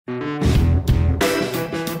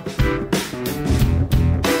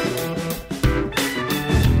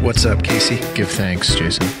What's up, Casey? Give thanks,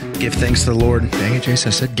 Jason. Give thanks to the Lord. Dang it, Jason.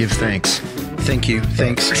 I said give thanks. Thank you.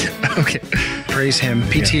 Thanks. Okay. Praise him.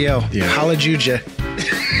 PTL. Yeah. Hallelujah.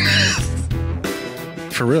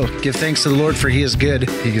 For real. Give thanks to the Lord, for he is good.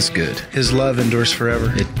 He is good. His love endures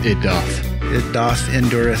forever. It doth. It doth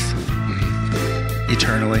endureth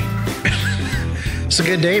eternally. It's a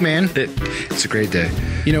good day, man. It's a great day.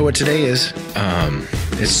 You know what today is?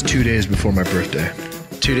 It's 2 days before my birthday.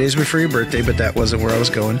 2 days before your birthday, but that wasn't where I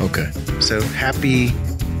was going. Okay. So happy,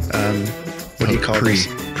 what do you call this?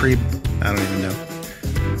 I don't even know.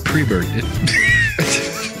 Pre-birthday.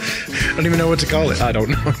 I don't even know what to call it. I don't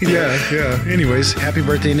know. Yeah. Anyways, happy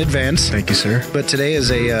birthday in advance. Thank you, sir. But today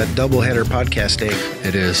is a double-header podcast day.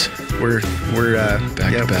 It is. We're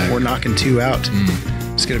back to back. We're knocking two out.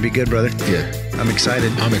 It's gonna be good, brother. Yeah. I'm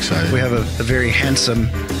excited. I'm excited. We have a very handsome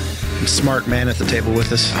and smart man at the table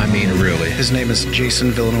with us. I mean, really. His name is Jason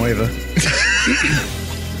Villanueva.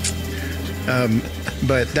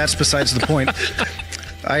 But that's besides the point.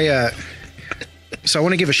 So I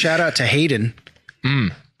want to give a shout out to Hayden.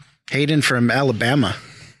 Hayden from Alabama.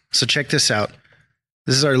 So check this out.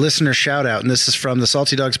 This is our listener shout out, and this is from the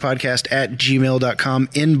Salty Dogs Podcast at gmail.com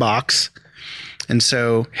inbox. And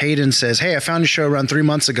so Hayden says, hey, I found your show around 3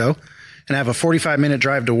 months ago and I have a 45-minute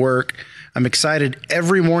drive to work. I'm excited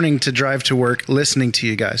every morning to drive to work listening to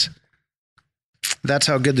you guys. That's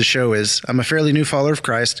how good the show is. I'm a fairly new follower of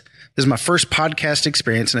Christ. This is my first podcast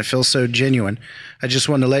experience, and it feels so genuine. I just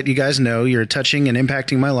want to let you guys know you're touching and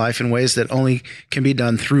impacting my life in ways that only can be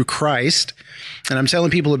done through Christ. And I'm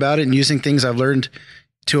telling people about it and using things I've learned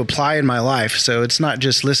to apply in my life. So it's not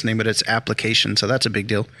just listening, but it's application. So that's a big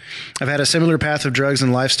deal. I've had a similar path of drugs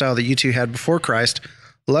and lifestyle that you two had before Christ.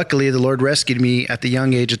 Luckily, the Lord rescued me at the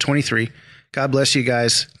young age of 23. God bless you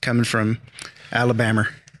guys, coming from Alabama.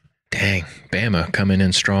 Dang, Bama coming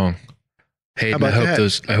in strong. Hey, I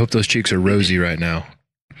hope those cheeks are rosy right now,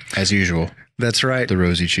 as usual. That's right. The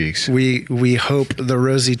rosy cheeks. We hope the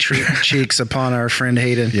rosy cheeks upon our friend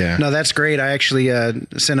Hayden. Yeah. No, that's great. I actually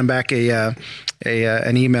sent him back an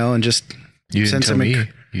email and just you didn't sent tell him me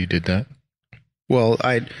you did that. Well,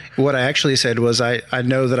 what I actually said was I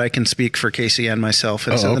know that I can speak for Casey and myself,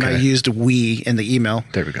 and so then I used we in the email.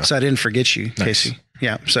 There we go. So I didn't forget you, nice. Casey.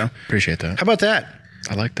 Yeah. So appreciate that. How about that?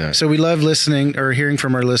 I like that. So we love listening or hearing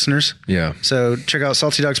from our listeners. Yeah. So check out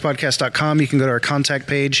saltydogspodcast.com. You can go to our contact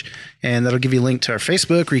page, and that'll give you a link to our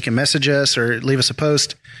Facebook, where you can message us or leave us a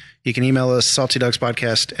post. You can email us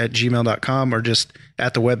saltydogspodcast@gmail.com, or just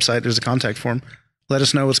at the website. There's a contact form. Let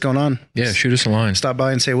us know what's going on. Yeah. Shoot us a line. Stop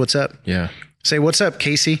by and say what's up. Yeah. Say what's up,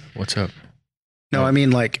 Casey. What's up? No, I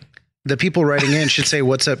mean, like, the people writing in should say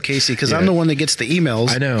what's up, Casey, because I'm the one that gets the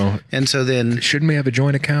emails. I know. And so then... Shouldn't we have a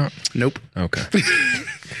joint account? Nope. Okay.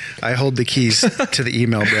 I hold the keys to the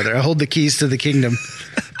email, brother. I hold the keys to the kingdom.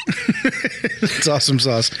 It's awesome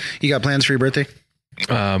sauce. You got plans for your birthday?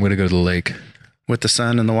 I'm going to go to the lake. With the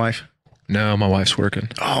son and the wife? No, my wife's working.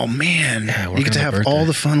 Oh, man. Yeah, you get to have all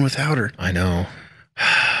the fun without her. I know.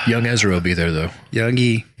 Young Ezra will be there, though. Young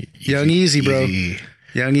Easy, bro.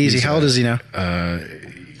 Young Easy. How old is he now?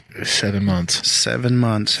 7 months. 7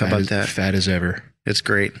 months. How about that? Fat as ever. It's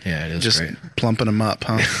great. Yeah, it is just great. Plumping him up,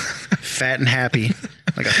 huh? Fat and happy.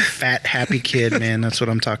 Like a fat, happy kid, man. That's what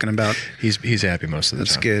I'm talking about. He's happy most of the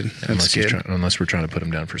time. Good. That's good. Unless we're trying to put him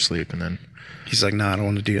down for sleep, and then he's like, no, I don't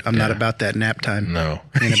want to do it. I'm not about that nap time. No.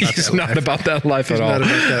 He's not about that life at all. He's not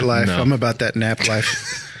about that life. No. I'm about that nap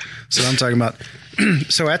life. So I'm talking about.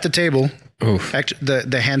 So at the table, actually,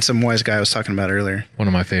 the handsome wise guy I was talking about earlier. One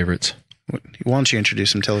of my favorites. Why don't you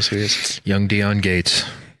introduce him? Tell us who he is. Young Dion Gates.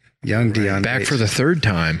 Young Dion Back Gates. for the third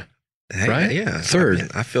time. Hey, right? Yeah.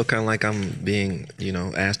 Third. I feel kind of like I'm being,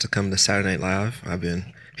 asked to come to Saturday Night Live. I've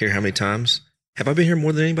been here how many times? Have I been here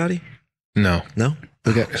more than anybody? No. No?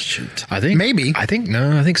 Shoot. I think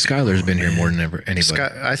Skylar's been here more than anybody.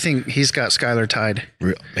 I think he's got Skylar tied.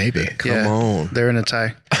 Maybe. Come on. They're in a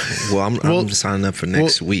tie. Well, I'm just signing up for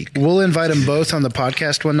next week. We'll invite them both on the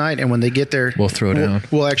podcast one night, and when they get there, we'll throw down.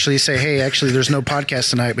 We'll actually say, hey, actually, there's no podcast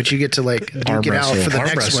tonight, but you get to duke it out for the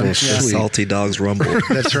next one. Yeah. Salty Dogs Rumble.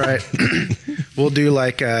 That's right. We'll do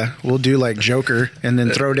like Joker, and then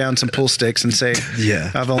throw down some pool sticks and say,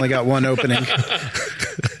 I've only got one opening.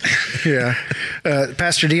 Yeah.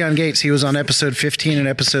 Pastor Dion Gates, he was on episode 15 and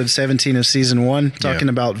episode 17 of season 1 talking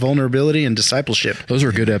about vulnerability and discipleship. Those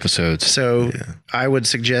were good episodes. So I would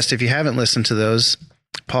suggest, if you haven't listened to those,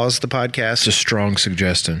 pause the podcast. It's a strong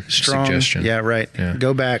suggestion. Yeah, right. Yeah.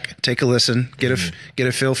 Go back, take a listen, get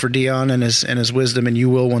a feel for Dion and his wisdom, and you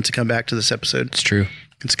will want to come back to this episode. It's true.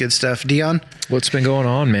 It's good stuff. Dion? What's been going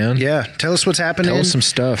on, man? Yeah. Tell us what's happening. Tell us some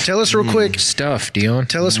stuff. Tell us real quick. Stuff, Dion.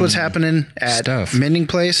 Tell us what's happening at Mending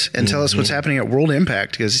Place, and tell us what's happening at World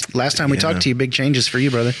Impact, because last time we talked to you, big changes for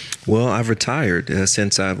you, brother. Well, I've retired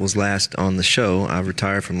since I was last on the show. I've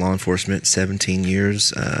retired from law enforcement, 17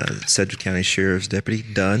 years, Sedgwick County Sheriff's Deputy,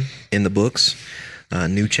 done, in the books.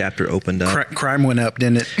 New chapter opened up. Crime went up,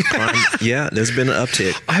 didn't it? Yeah, there's been an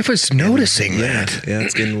uptick. I was noticing that. Yeah,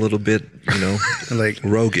 it's getting a little bit, like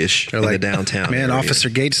roguish in the downtown. Man, area. Officer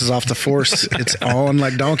Gates is off the force. It's on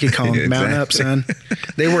like Donkey Kong. Exactly. Mount up, son.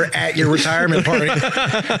 They were at your retirement party.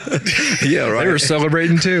 Yeah, right. They were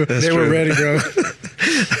celebrating too. They were ready, bro.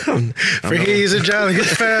 For he's a jolly good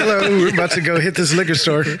fellow. We're about to go hit this liquor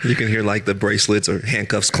store. You can hear like the bracelets or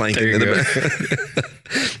handcuffs clanking in the back.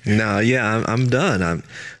 No, yeah, I'm done. I'm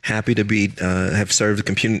happy to be have served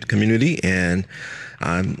the community, and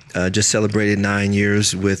I'm just celebrated 9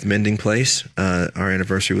 years with Mending Place. Our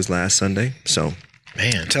anniversary was last Sunday, so.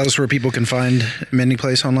 Man, tell us where people can find Mending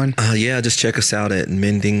Place online. Yeah, just check us out at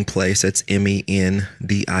Mending Place. That's MENDING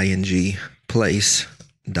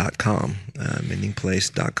place.com,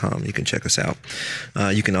 mendingplace.com. You can check us out.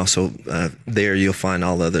 You can also, there you'll find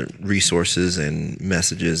all other resources and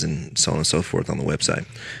messages and so on and so forth on the website.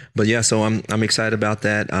 But yeah, so I'm excited about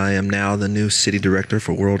that. I am now the new city director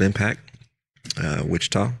for World Impact,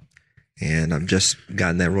 Wichita. And I've just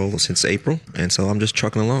gotten that role since April. And so I'm just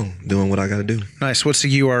trucking along, doing what I got to do. Nice. What's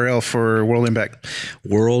the URL for World Impact?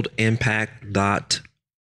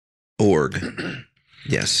 worldimpact.org.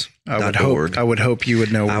 Yes. I would hope you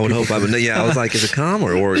would know. I would hope I would know. Yeah, I was like, is it .com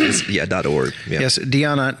or org? Yeah, .org. Yeah. Yes,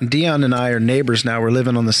 Dion and I are neighbors now. We're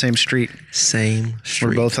living on the same street. Same street.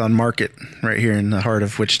 We're both on Market right here in the heart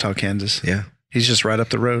of Wichita, Kansas. Yeah. He's just right up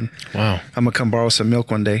the road. Wow. I'm going to come borrow some milk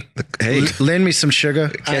one day. Hey. Lend me some sugar.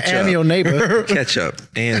 I am your neighbor. Ketchup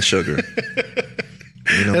and sugar.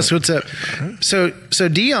 That's what's up. So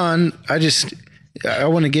Dion, I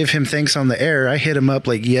want to give him thanks on the air. I hit him up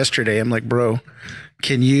like yesterday. I'm like, bro,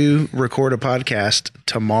 can you record a podcast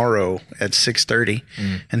tomorrow at 6:30?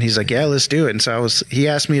 And he's like, yeah, let's do it. And so he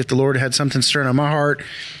asked me if the Lord had something stirring on my heart.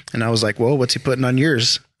 And I was like, well, what's he putting on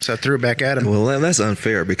yours? So I threw it back at him. Well, that's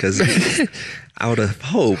unfair because I would have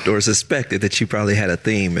hoped or suspected that you probably had a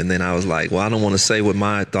theme. And then I was like, well, I don't want to say what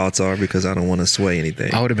my thoughts are because I don't want to sway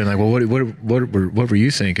anything. I would have been like, well, what were you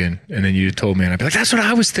thinking? And then you told me, and I'd be like, that's what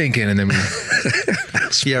I was thinking. And then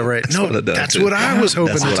yeah, right. No, that's what I was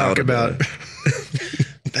hoping to talk about.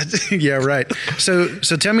 Yeah, right. So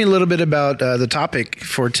tell me a little bit about the topic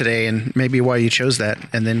for today and maybe why you chose that,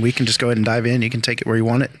 and then we can just go ahead and dive in. You can take it where you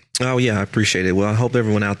want it. Oh yeah, I appreciate it. Well, I hope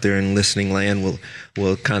everyone out there in listening land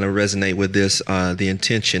will kind of resonate with this. The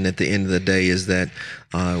intention at the end of the day is that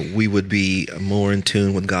we would be more in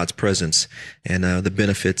tune with God's presence and the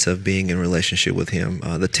benefits of being in relationship with Him,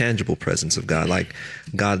 the tangible presence of God, like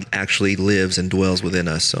God actually lives and dwells within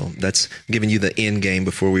us. So that's giving you the end game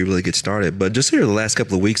before we really get started. But just here the last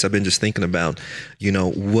couple of weeks, I've been just thinking about,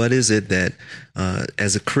 what is it that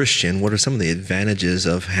as a Christian, what are some of the advantages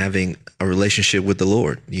of having a relationship with the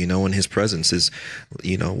Lord? And His presence is,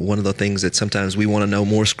 one of the things that sometimes we want to know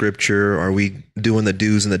more scripture. Are we doing the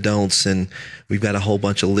do's and the don'ts? And we've got a whole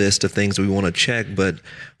bunch of list of things we want to check. But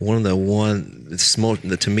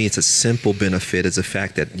to me, it's a simple benefit is the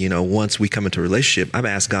fact that, once we come into a relationship, I've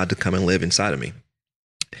asked God to come and live inside of me.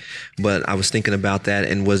 But I was thinking about that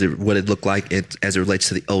and what it looked like as it relates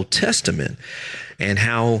to the Old Testament and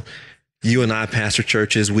how you and I pastor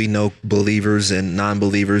churches, we know believers and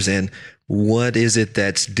non-believers, and what is it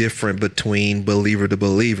that's different between believer to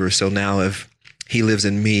believer? So now if He lives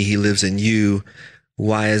in me, He lives in you,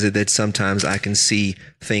 why is it that sometimes I can see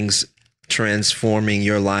things transforming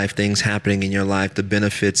your life, things happening in your life, the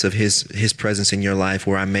benefits of his presence in your life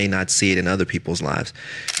where I may not see it in other people's lives?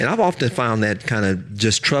 And I've often found that kind of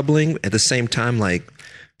just troubling, at the same time like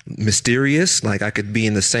mysterious. Like I could be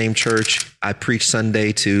in the same church, I preach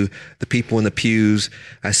Sunday to the people in the pews,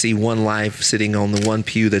 I see one life sitting on the one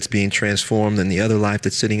pew that's being transformed and the other life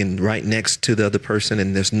that's sitting right next to the other person,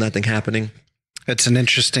 and there's nothing happening. It's an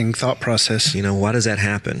interesting thought process. Why does that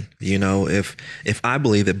happen? If I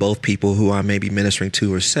believe that both people who I may be ministering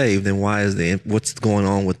to are saved, then what's going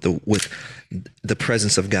on with the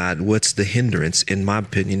presence of God? What's the hindrance? In my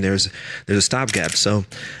opinion, there's a stopgap. So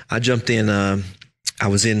I jumped in. I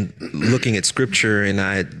was in looking at scripture, and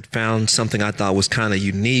I found something I thought was kind of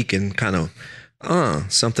unique and kind of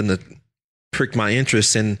something that pricked my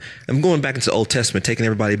interest. And I'm going back into the Old Testament, taking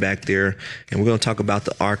everybody back there, and we're going to talk about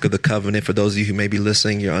the Ark of the Covenant. For those of you who may be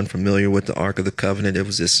listening, you're unfamiliar with the Ark of the Covenant. It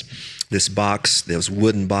was this box, there was a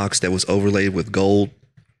wooden box that was overlaid with gold.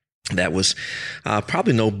 that was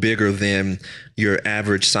probably no bigger than your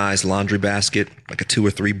average size laundry basket, like a 2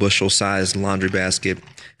 or 3 bushel size laundry basket.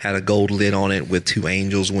 Had a gold lid on it with 2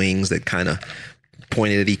 angels' wings that kind of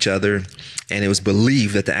pointed at each other. And it was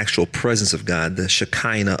believed that the actual presence of God, the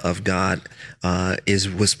Shekinah of God,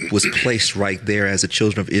 was placed right there, as the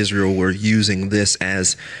children of Israel were using this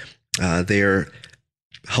as their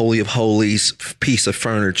Holy of Holies piece of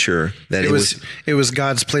furniture. That it was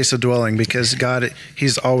God's place of dwelling, because God,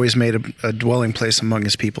 he's always made a dwelling place among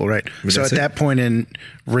his people, right? So at that point in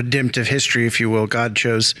redemptive history, if you will, God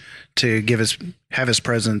chose to have his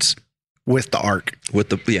presence with the ark, with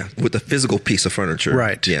the physical piece of furniture,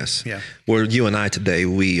 right? Yes, yeah. Where you and I today,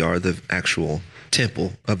 we are the actual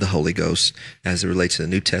temple of the Holy Ghost as it relates to the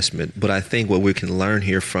New Testament. But I think what we can learn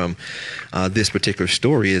here from this particular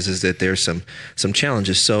story is that there's some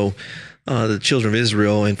challenges. So the children of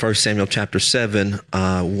Israel in 1 Samuel chapter 7,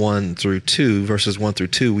 1 through 2, verses 1 through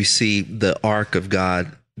 2, we see the ark of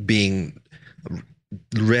God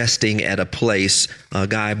resting at a place. A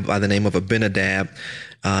guy by the name of Abinadab,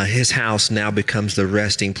 his house now becomes the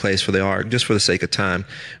resting place for the ark. Just for the sake of time,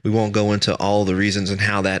 we won't go into all the reasons and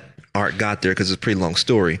how that ark got there, because it's a pretty long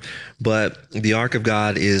story. But the ark of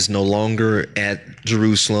God is no longer at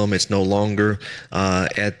Jerusalem. It's no longer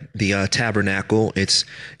at the tabernacle. It's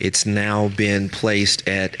now been placed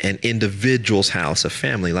at an individual's house, a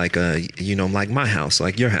family, like like my house,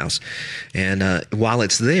 like your house. And while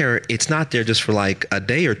it's there, it's not there just for like a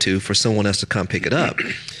day or two for someone else to come pick it up.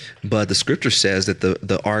 But the scripture says that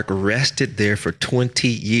the ark rested there for 20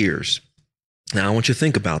 years. Now, I want you to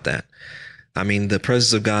think about that. I mean, the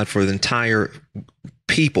presence of God for the entire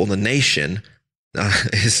people, the nation,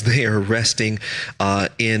 is there resting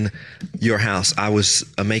in your house. I was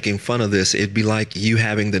making fun of this. It'd be like you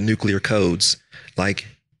having the nuclear codes, like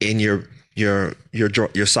in your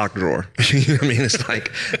sock drawer. You know what I mean?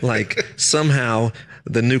 It's like somehow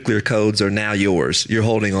the nuclear codes are now yours. You're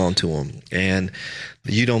holding on to them, and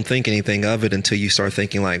you don't think anything of it until you start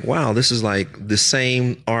thinking like, wow, this is like the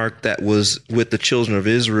same ark that was with the children of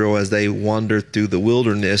Israel as they wandered through the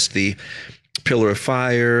wilderness, the pillar of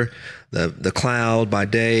fire, the cloud by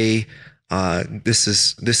day. This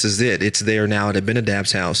is it. It's there now at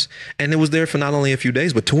Abinadab's house. And it was there for not only a few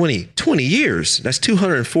days, but 20 years. That's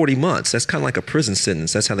 240 months. That's kind of like a prison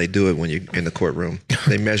sentence. That's how they do it when you're in the courtroom.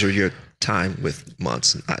 They measure your time with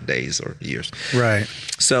months, not days or years. Right.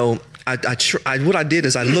 So what I did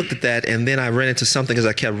is I looked at that, and then I ran into something as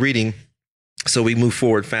I kept reading. So we move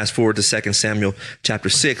forward, fast forward to 2 Samuel chapter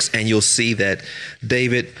 6, and you'll see that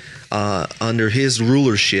David, under his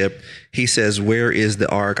rulership, he says, where is the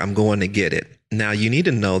ark? I'm going to get it. Now, you need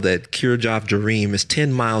to know that Kirjath Jearim is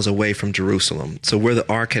 10 miles away from Jerusalem. So where the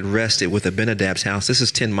ark had rested with Abinadab's house, this is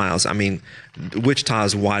 10 miles. I mean, Wichita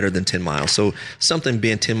is wider than 10 miles. So something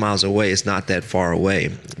being 10 miles away is not that far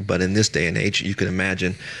away. But in this day and age, you can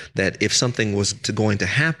imagine that if something was going to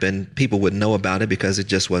happen, people would know about it because it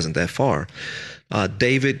just wasn't that far.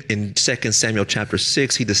 David, in 2 Samuel chapter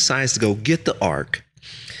 6, he decides to go get the ark.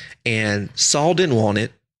 And Saul didn't want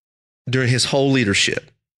it during his whole leadership.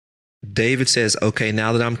 David says, okay,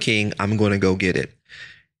 now that I'm king, I'm going to go get it.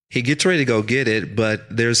 He gets ready to go get it, but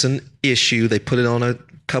there's an issue. They put it on a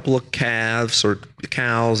couple of calves or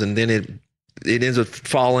cows, and then it ends up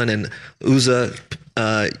falling, and Uzziah,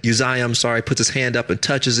 puts his hand up and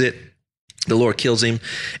touches it. The Lord kills him,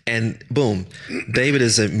 and boom, David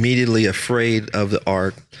is immediately afraid of the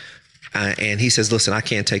ark. And he says, listen, I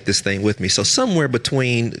can't take this thing with me. So somewhere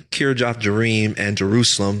between Kirjath Jearim and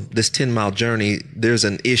Jerusalem, this 10-mile journey, there's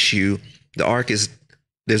an issue. There's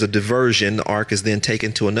a diversion. The ark is then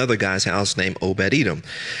taken to another guy's house named Obed-Edom.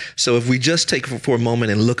 So if we just take for a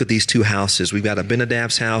moment and look at these two houses, we've got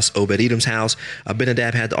Abinadab's house, Obed-Edom's house.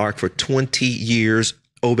 Abinadab had the ark for 20 years.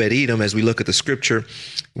 Obed-Edom, as we look at the scripture,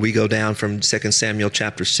 we go down from 2 Samuel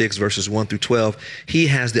chapter 6, verses 1 through 12. He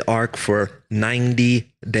has the ark for 90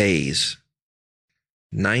 days.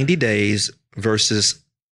 90 days versus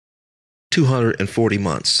 240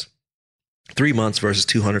 months. 3 months versus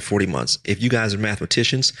 240 months. If you guys are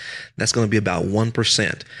mathematicians, that's going to be about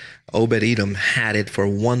 1%. Obed-Edom had it for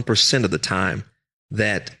 1% of the time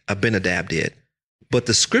that Abinadab did. But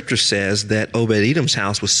the scripture says that Obed-Edom's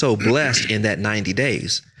house was so blessed in that 90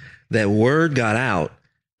 days that word got out,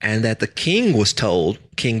 and that the king was told,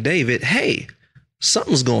 King David, hey,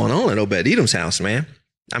 something's going on at Obed-Edom's house, man.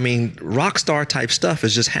 I mean, rock star type stuff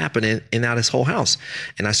is just happening in his whole house.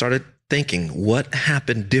 And I started thinking, what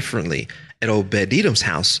happened differently at Obed-Edom's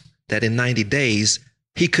house that in 90 days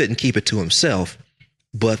he couldn't keep it to himself,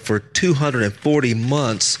 but for 240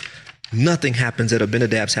 months, nothing happens at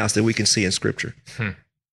Abinadab's house that we can see in scripture.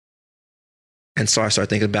 And so I started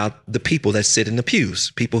thinking about the people that sit in the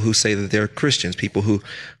pews, people who say that they're Christians, people who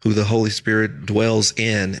the Holy Spirit dwells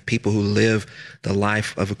in, people who live the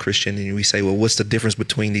life of a Christian. And we say, well, what's the difference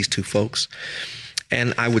between these two folks?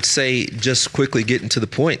 And I would say, just quickly getting to the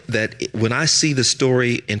point, that when I see the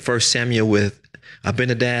story in 1 Samuel with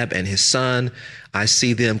Abinadab and his son, I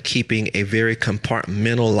see them keeping a very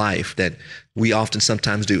compartmental life that we often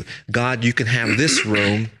sometimes do. God, you can have this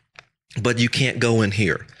room, but you can't go in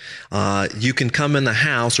here. You can come in the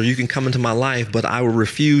house, or you can come into my life, but I will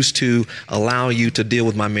refuse to allow you to deal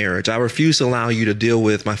with my marriage. I refuse to allow you to deal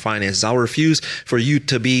with my finances. I'll refuse for you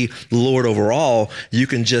to be Lord over all. You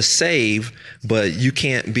can just save, but you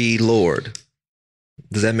can't be Lord.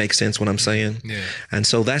 Does that make sense what I'm saying? Yeah. And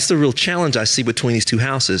so that's the real challenge I see between these two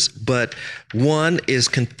houses. But one is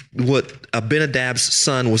what Abinadab's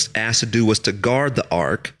son was asked to do was to guard the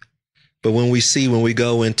ark. But when we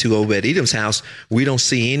go into Obed-Edom's house, we don't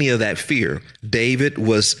see any of that fear. David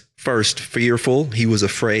was first fearful. He was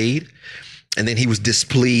afraid. And then he was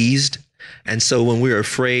displeased. And so when we're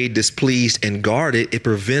afraid, displeased, and guarded, it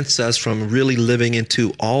prevents us from really living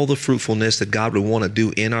into all the fruitfulness that God would want to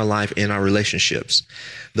do in our life, in our relationships.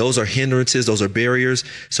 Those are hindrances. Those are barriers.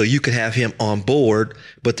 So you could have him on board,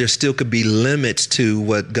 but there still could be limits to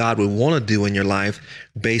what God would want to do in your life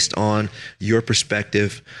based on your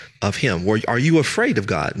perspective of him. Are you afraid of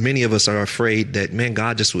God? Many of us are afraid that, man,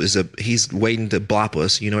 God just he's waiting to blop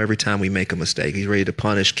us, every time we make a mistake. He's ready to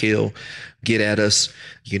punish, kill, get at us.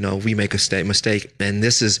 We make a mistake. And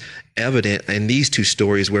this is evident in these two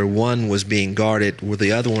stories, where one was being guarded, where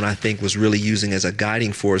the other one, I think, was really using as a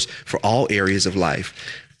guiding force for all areas of life.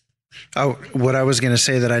 Oh, what I was going to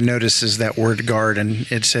say that I noticed is that word guard, and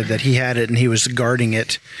it said that he had it and he was guarding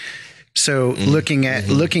it. So looking at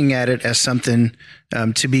it as something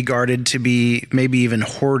to be guarded, to be maybe even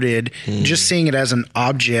hoarded, just seeing it as an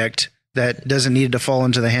object that doesn't need to fall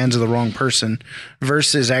into the hands of the wrong person,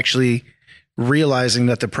 versus actually realizing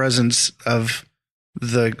that the presence of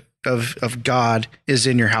God is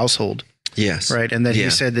in your household. Yes. Right. And that he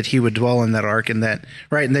said that he would dwell in that ark, and that,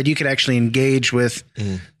 right. And that you could actually engage with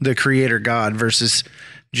the creator God versus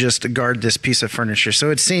just to guard this piece of furniture. So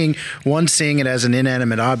it's seeing it as an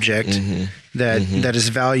inanimate object that is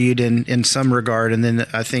valued in some regard. And then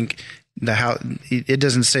I think it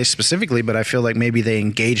doesn't say specifically, but I feel like maybe they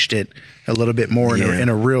engaged it a little bit more in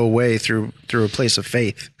a real way through a place of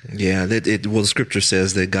faith. Yeah. The scripture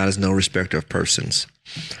says that God is no respecter of persons.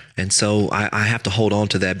 And so I have to hold on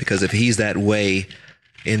to that, because if he's that way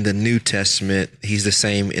in the New Testament, he's the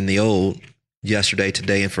same in the Old, yesterday,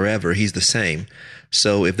 today, and forever. He's the same.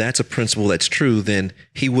 So if that's a principle that's true, then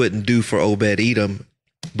he wouldn't do for Obed-Edom,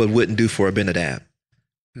 but wouldn't do for Abinadab.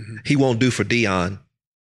 He won't do for Dion,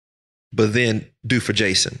 but then do for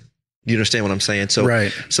Jason. You understand what I'm saying? So,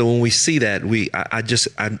 right. So when we see that,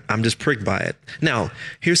 I'm just pricked by it. Now,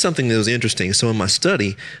 here's something that was interesting. So in my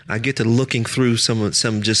study, I get to looking through some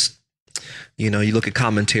just, you look at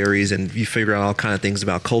commentaries and you figure out all kinds of things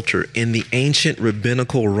about culture. In the ancient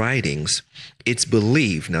rabbinical writings, it's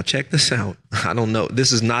believed. Now, check this out. I don't know.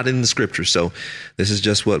 This is not in the scripture. So this is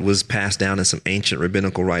just what was passed down in some ancient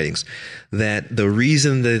rabbinical writings, that the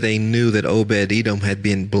reason that they knew that Obed-Edom had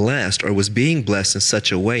been blessed, or was being blessed in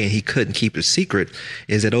such a way, and he couldn't keep it secret,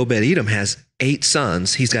 is that Obed-Edom has 8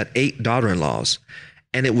 sons. He's got 8 daughter-in-laws.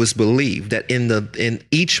 And it was believed that in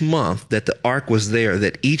each month that the ark was there,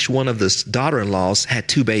 that each one of the daughter-in-laws had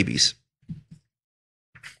 2 babies.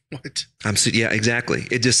 What? Yeah, exactly.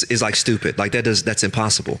 It just is like stupid. Like that's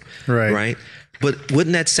impossible. Right. But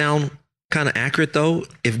wouldn't that sound kind of accurate though?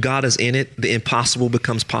 If God is in it, the impossible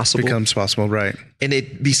becomes possible. Right. And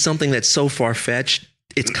it'd be something that's so far-fetched.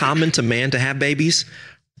 It's common to man to have babies,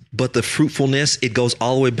 but the fruitfulness, it goes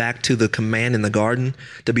all the way back to the command in the garden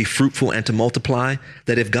to be fruitful and to multiply,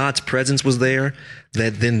 that if God's presence was there,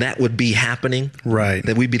 then that would be happening. Right.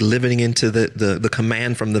 That we'd be living into the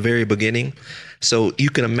command from the very beginning. So you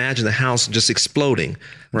can imagine the house just exploding.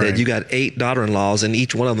 Right. That you got 8 daughter-in-laws and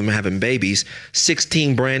each one of them having babies,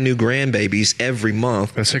 16 brand new grandbabies every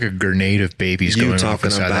month. That's like a grenade of babies going off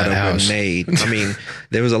inside that house. You're talking about a grenade. I mean,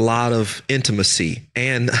 there was a lot of intimacy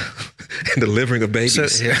and delivering of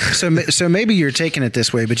babies. So maybe you're taking it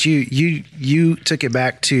this way, but you took it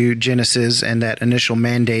back to Genesis and that initial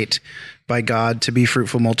mandate by God to be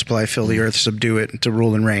fruitful, multiply, fill the earth, subdue it, to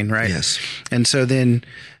rule and reign, right? Yes. And so then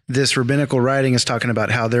this rabbinical writing is talking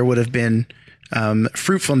about how there would have been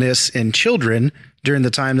fruitfulness in children during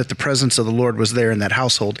the time that the presence of the Lord was there in that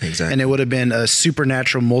household. Exactly. And it would have been a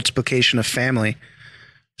supernatural multiplication of family.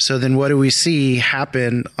 So then what do we see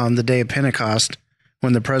happen on the day of Pentecost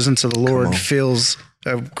when the presence of the Lord fills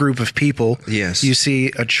a group of people. Yes. You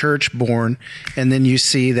see a church born, and then you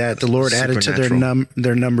see that the Lord added to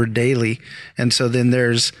their number daily. And so then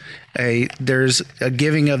there's a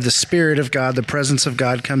giving of the Spirit of God, the presence of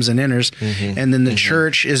God comes and enters, and then the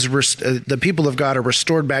church is the people of God are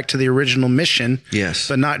restored back to the original mission. Yes.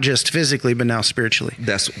 But not just physically, but now spiritually.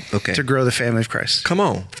 That's okay. To grow the family of Christ. Come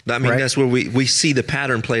on. I mean, that's where we see the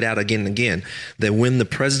pattern played out again and again, that when the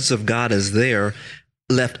presence of God is there,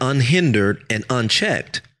 left unhindered and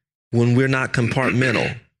unchecked, when we're not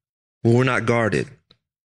compartmental, when we're not guarded,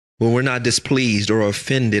 when we're not displeased or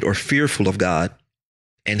offended or fearful of God,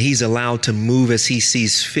 and he's allowed to move as he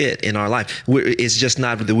sees fit in our life. It's just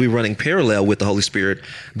not that we're running parallel with the Holy Spirit,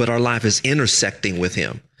 but our life is intersecting with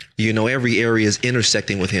him. You know, every area is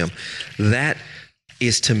intersecting with him. That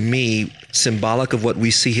is, to me, symbolic of what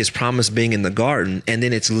we see his promise being in the garden, and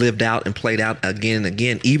then it's lived out and played out again and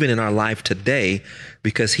again, even in our life today,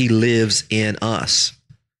 because he lives in us.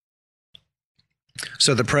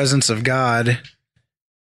 So the presence of God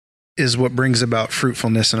is what brings about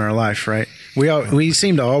fruitfulness in our life, right? We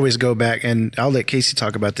seem to always go back, and I'll let Casey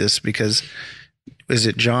talk about this, because is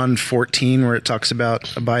it John 14 where it talks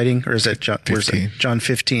about abiding, or is that John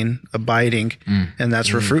 15, abiding, and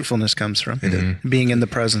that's where fruitfulness comes from, being in the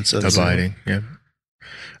presence of abiding. Yeah,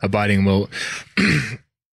 abiding will.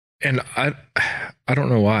 And I don't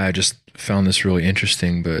know why, I just found this really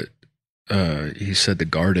interesting, but he said to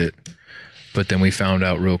guard it. But then we found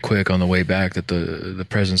out real quick on the way back that the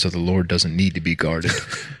presence of the Lord doesn't need to be guarded.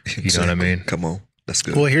 You know what I mean? Come on. That's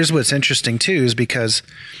good. Well, here's what's interesting too, is because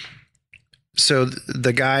so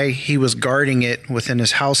the guy, he was guarding it within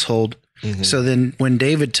his household. So then when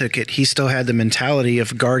David took it, he still had the mentality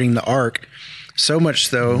of guarding the ark. So much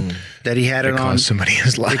so that he had it on. Somebody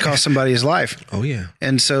his life. It cost somebody his life. Oh yeah.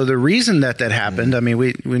 And so the reason that happened, I mean,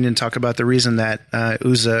 we didn't talk about the reason that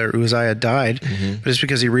Uzziah died, but it's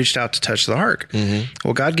because he reached out to touch the ark.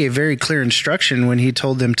 Well, God gave very clear instruction when he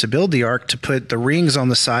told them to build the ark, to put the rings on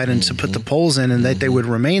the side and to put the poles in, and that they would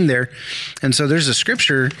remain there. And so there's a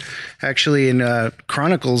scripture actually in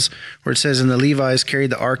Chronicles where it says, and the Levites carried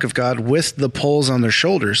the ark of God with the poles on their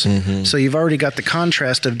shoulders. So you've already got the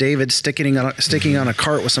contrast of David sticking on a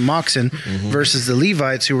cart with some oxen versus the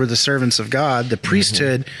Levites, who were the servants of God, the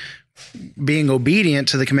priesthood, being obedient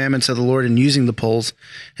to the commandments of the Lord and using the poles.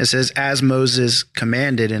 It says, as Moses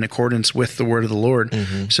commanded, in accordance with the word of the Lord.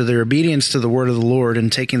 So their obedience to the word of the Lord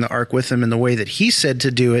and taking the ark with them in the way that he said to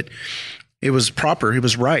do it, it was proper, it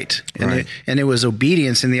was right. And it was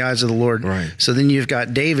obedience in the eyes of the Lord. So then you've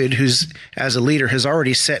got David, who's, as a leader, has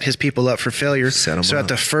already set his people up for failure. So at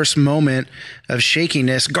the first moment of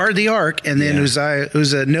shakiness, guard the ark, and then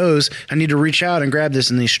Uzziah knows, I need to reach out and grab this,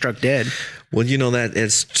 and he's struck dead. Well, you know, that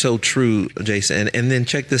is so true, Jason. And then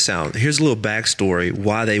check this out. Here's a little backstory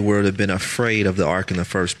why they would have been afraid of the ark in the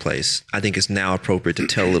first place. I think it's now appropriate to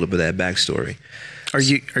tell a little bit of that backstory. Are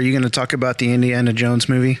you going to talk about the Indiana Jones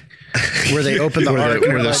movie? Where they open the ark,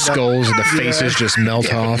 where the skulls and the faces just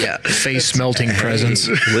melt off, face melting presence.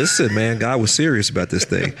 Listen, man, God was serious about this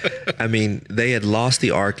thing. I mean, they had lost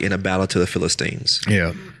the ark in a battle to the Philistines.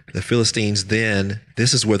 Yeah. The Philistines then,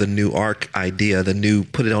 this is where the new ark idea,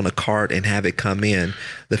 put it on a cart and have it come in.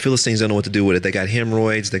 The Philistines don't know what to do with it. They got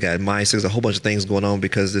hemorrhoids, they got mice, there's a whole bunch of things going on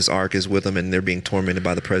because this ark is with them and they're being tormented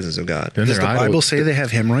by the presence of God. Does the Bible say they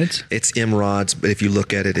have hemorrhoids? It's emerods, but if you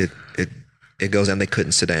look at it, it goes down. They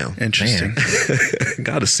couldn't sit down. Interesting.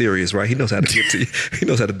 God is serious, right? He knows how to get to you. He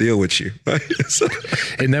knows how to deal with you, right? So,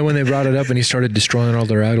 and then when they brought it up and he started destroying all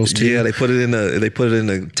their idols too. Yeah, they put it in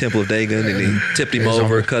the temple of Dagon, and he tipped him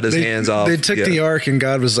over, cut his hands off. They took the ark, and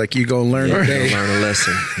God was like, "You go learn today. Learn a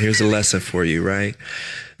lesson. Here's a lesson for you, right?"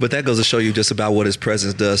 But that goes to show you just about what His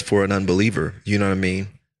presence does for an unbeliever. You know what I mean?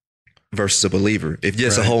 Versus a believer.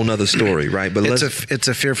 It's a whole nother story, right? But it's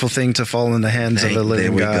a fearful thing to fall in the hands of the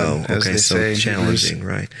living God. There we go. Okay, so challenging,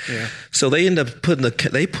 right? Yeah. So they end up put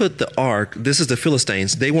the ark. This is the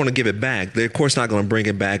Philistines. They want to give it back. They're of course not going to bring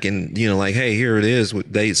it back and like, hey, here it is.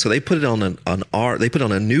 So they put it on an ark. They put it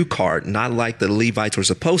on a new cart, not like the Levites were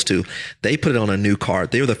supposed to. They put it on a new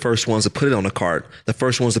cart. They were the first ones to put it on a cart. The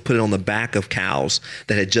first ones to put it on the back of cows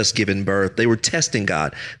that had just given birth. They were testing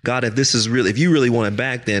God. God, if you really want it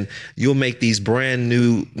back, then you'll make these brand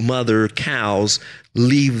new mother cows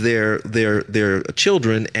leave their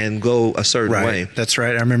children and go a certain way. That's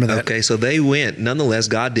right. I remember that. Okay, so they went. Nonetheless,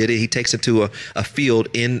 God did it. He takes it to a field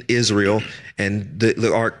in Israel, and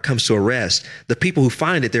the ark comes to a rest. The people who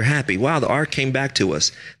find it, they're happy. Wow, the ark came back to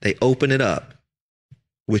us. They open it up,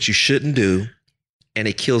 which you shouldn't do, and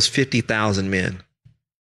it kills 50,000 men.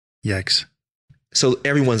 Yikes. So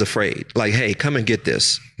everyone's afraid. Like, hey, come and get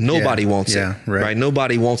this. Nobody wants it. Right.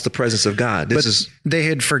 Nobody wants the presence of God. They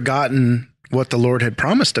had forgotten what the Lord had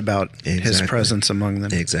promised about his presence among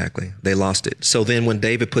them. Exactly. They lost it. So then when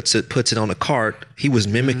David puts it on a cart, he was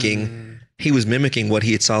mimicking what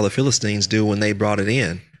he had saw the Philistines do when they brought it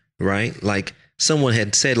in, right? Like someone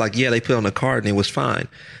had said, like, yeah, they put it on a cart and it was fine,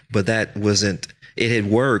 but that wasn't, it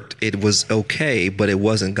had worked. It was okay, but it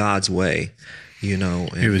wasn't God's way.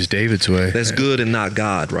 It was David's way. That's good and not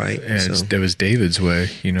God, right? And it was David's way.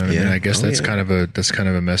 You know what I mean? I guess that's kind of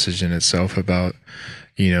a message in itself about,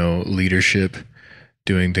 leadership,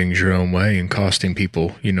 doing things your own way and costing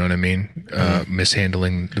people. You know what I mean?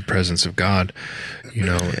 Mishandling the presence of God.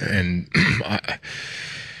 And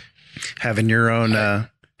having your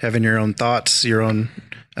own thoughts, your own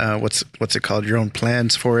what's it called? Your own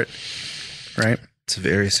plans for it, right? It's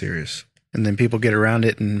very serious. And then people get around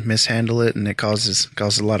it and mishandle it, and it causes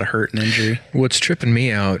a lot of hurt and injury. What's tripping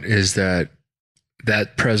me out is that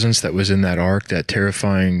presence that was in that ark, that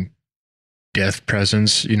terrifying death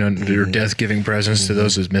presence, or death-giving presence to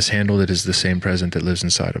those who's mishandled it, is the same presence that lives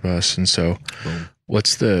inside of us. And so,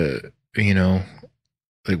 what's the,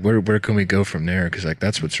 like where can we go from there? Because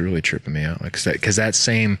that's what's really tripping me out. Like, because that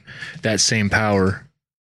same power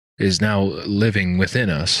is now living within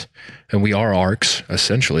us, and we are arks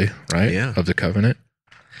essentially, right? Yeah. Of the covenant.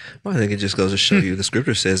 Well, I think it just goes to show you the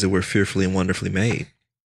scripture says that we're fearfully and wonderfully made.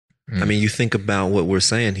 I mean, you think about what we're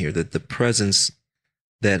saying here, that the presence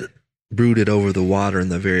that brooded over the water in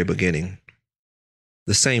the very beginning,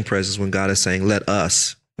 the same presence when God is saying, let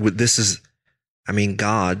us,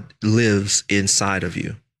 God lives inside of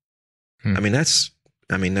you. That's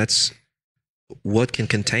what can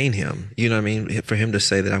contain him? You know what I mean? For him to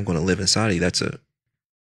say that I'm going to live inside of you,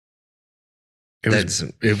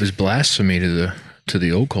 it was blasphemy to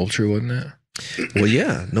the old culture, wasn't it? Well,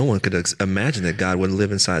 yeah, no one could imagine that God would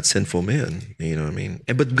live inside sinful men. You know what I mean?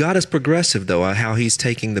 But God is progressive, though, how he's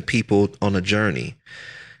taking the people on a journey.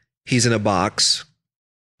 He's in a box.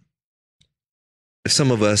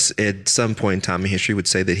 Some of us at some point in time in history would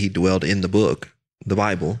say that he dwelled in the book, the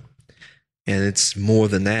Bible. And it's more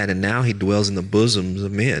than that. And now he dwells in the bosoms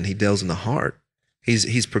of men. He dwells in the heart.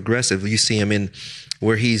 He's progressive. You see him in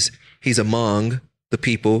where he's among the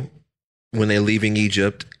people when they're leaving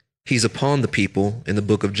Egypt. He's upon the people in the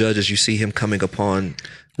book of Judges. You see him coming upon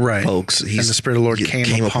folks. And the Spirit of the Lord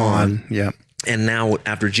came upon. Yeah. And now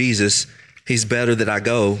after Jesus, he's better that I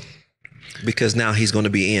go, because now he's going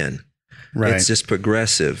to be in. Right. It's just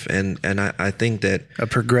progressive. And I think that a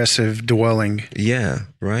progressive dwelling. Yeah.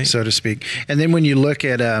 Right. So to speak. And then when you look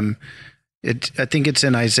at, I think it's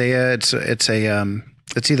in Isaiah,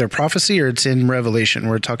 it's either prophecy or it's in Revelation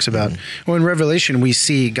where it talks about, well, in Revelation, we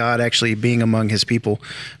see God actually being among his people.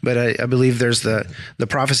 But I believe there's the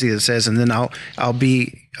prophecy that says, and then I'll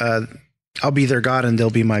be their God and they'll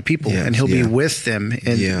be my people, and he'll be with them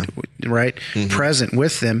right. Present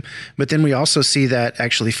with them. But then we also see that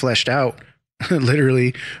actually fleshed out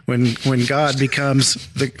literally when God becomes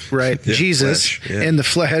Jesus in the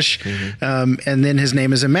flesh. And then his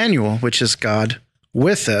name is Emmanuel, which is God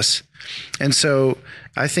with us. And so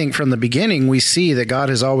I think from the beginning, we see that God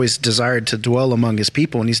has always desired to dwell among his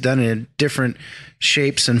people, and he's done it in different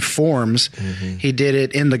shapes and forms. He did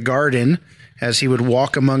it in the garden as he would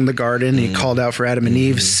walk among the garden. He called out for Adam and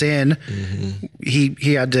Eve's sin.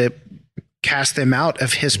 He had to cast them out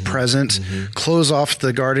of his presence, close off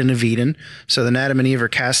the Garden of Eden. So then Adam and Eve are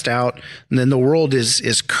cast out, and then the world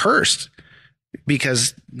is cursed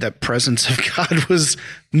because the presence of God was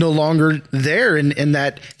no longer there in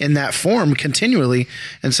that form continually.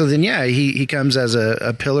 And so then, he comes as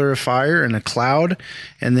a pillar of fire and a cloud,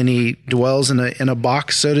 and then he dwells in a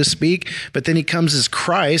box, so to speak. But then he comes as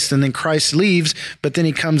Christ, and then Christ leaves, but then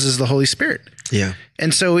he comes as the Holy Spirit. Yeah.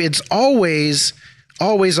 And so it's always,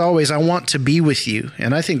 I want to be with you.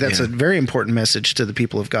 And I think that's a very important message to the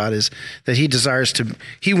people of God, is that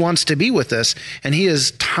he wants to be with us. And he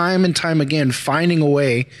is time and time again finding a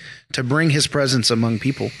way to bring his presence among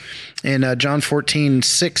people. In John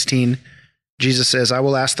 14:16, Jesus says, I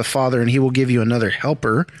will ask the Father and he will give you another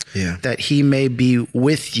helper that he may be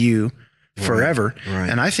with you forever. Right.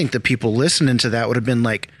 And I think the people listening to that would have been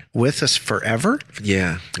like, with us forever?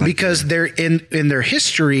 Yeah. Because they're in their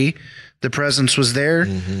history, the presence was there,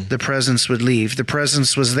 the presence would leave. The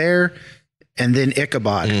presence was there, and then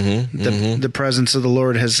Ichabod. The presence of the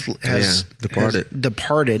Lord has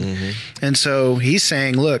departed. And so he's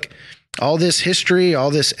saying, look, all this history,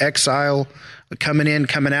 all this exile, coming in,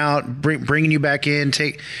 coming out, bringing you back in,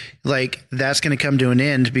 that's going to come to an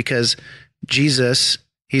end, because Jesus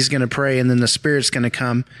He's going to pray, and then the Spirit's going to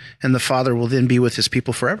come, and the Father will then be with his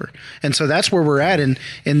people forever. And so that's where we're at in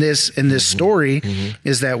this story,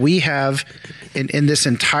 is that we have in this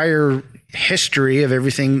entire history of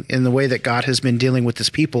everything in the way that God has been dealing with his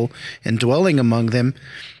people and dwelling among them.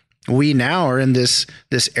 We now are in this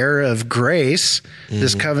era of grace,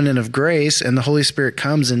 this covenant of grace, and the Holy Spirit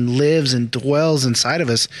comes and lives and dwells inside of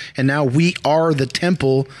us. And now we are the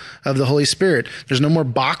temple of the Holy Spirit. There's no more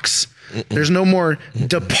box. There's no more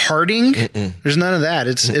departing. There's none of that.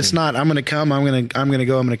 It's not, I'm going to come, I'm going to go, I'm going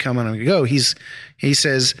to come, I'm going to go. He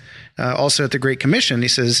says, also at the Great Commission, he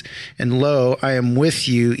says, and lo, I am with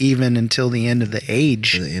you even until the end of the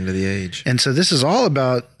age. To the end of the age. And so this is all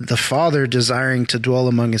about the Father desiring to dwell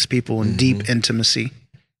among his people in deep intimacy.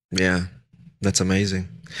 Yeah, that's amazing.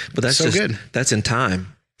 But that's So just good. That's in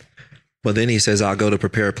time. But then he says, I'll go to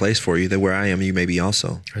prepare a place for you, that where I am, you may be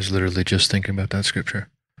also. I was literally just thinking about that scripture.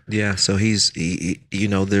 Yeah, so he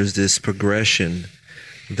there's this progression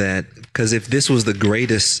that, because if this was the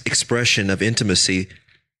greatest expression of intimacy,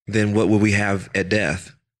 then what would we have at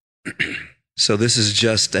death? So this is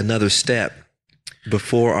just another step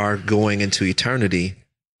before our going into eternity,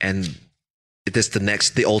 and this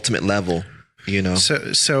the ultimate level,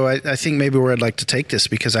 So I think maybe where I'd like to take this,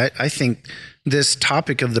 because I think this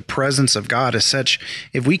topic of the presence of God is such,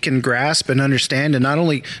 if we can grasp and understand, and not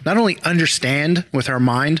only understand with our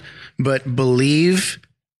mind, but believe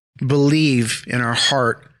in our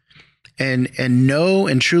heart, and know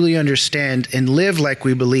and truly understand and live like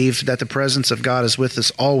we believe that the presence of God is with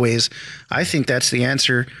us always. I think that's the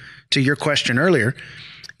answer to your question earlier.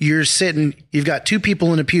 You've got two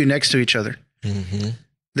people in a pew next to each other.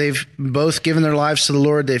 They've both given their lives to the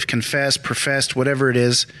Lord. They've confessed, professed, whatever it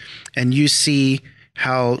is. And you see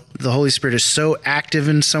how the Holy Spirit is so active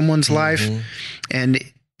in someone's life. And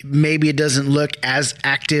maybe it doesn't look as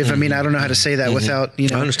active. I mean, I don't know how to say that without, I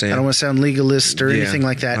understand. I don't want to sound legalist or anything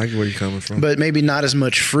like that. I get where you're coming from. But maybe not as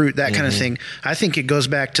much fruit, that kind of thing. I think it goes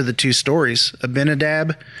back to the two stories,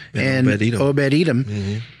 Abinadab and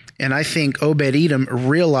Obed-Edom. And I think Obed-Edom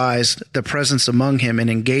realized the presence among him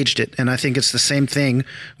and engaged it. And I think it's the same thing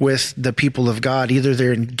with the people of God. Either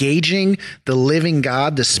they're engaging the living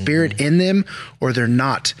God, the Spirit in them, or they're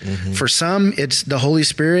not. For some, it's the Holy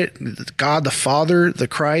Spirit, God the Father, the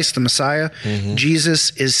Christ, the Messiah.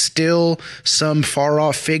 Jesus is still some far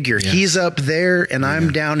off figure. He's up there and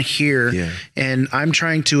I'm down here. And I'm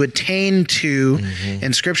trying to attain to,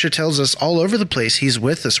 and Scripture tells us all over the place, he's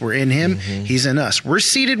with us. We're in him. He's in us. We're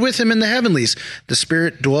seated with him in the heavenlies. The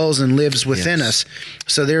Spirit dwells and lives within us.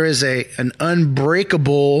 So there is an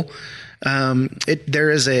unbreakable,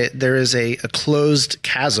 there is a closed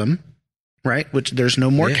chasm, right? Which there's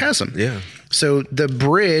no more chasm. So the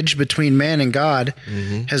bridge between man and God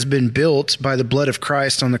has been built by the blood of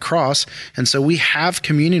Christ on the cross. And so we have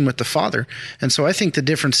communion with the Father. And so I think the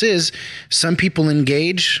difference is some people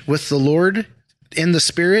engage with the Lord in the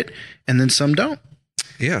Spirit, and then some don't.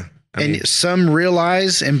 Yeah. And some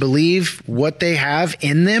realize and believe what they have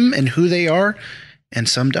in them and who they are, and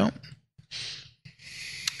some don't.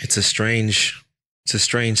 It's a strange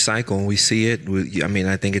cycle. We see it.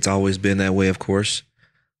 I think it's always been that way, of course.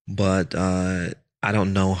 But I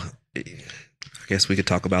don't know. I guess we could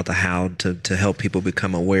talk about the how to help people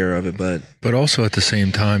become aware of it. But also at the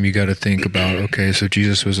same time, you got to think about, okay, so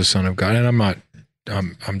Jesus was the Son of God, and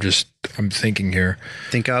I'm thinking here.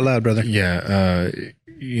 Think out loud, brother. Yeah.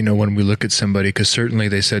 When we look at somebody, because certainly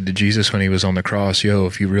they said to Jesus when he was on the cross,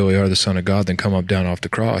 if you really are the Son of God, then come up down off the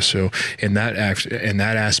cross. So in that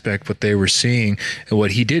aspect, what they were seeing and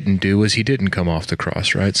what he didn't do was he didn't come off the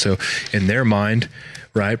cross, right? So in their mind,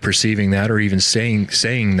 right, perceiving that or even saying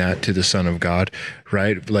that to the Son of God,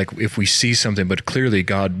 right? Like if we see something, but clearly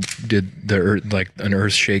God did the earth, like an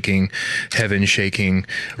earth-shaking, heaven-shaking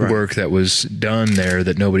work that was done there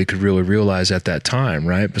that nobody could really realize at that time,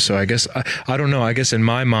 right? So I guess, I don't know, I guess in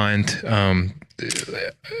my mind,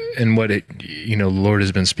 and what the Lord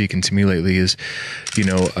has been speaking to me lately is,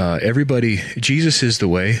 everybody, Jesus is the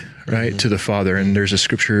way, right, to the Father. And there's a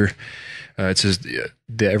scripture, it says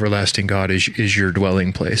the everlasting God is your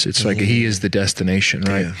dwelling place. It's like he is the destination,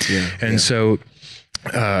 right? So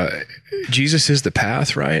Jesus is the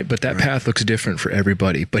path, right? But that path looks different for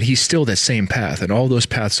everybody, but he's still that same path, and all those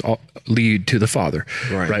paths lead to the Father,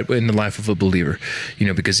 right? In the life of a believer,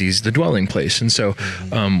 because he's the dwelling place. And so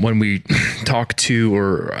when we talk to,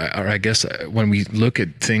 or I guess when we look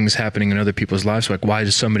at things happening in other people's lives, like why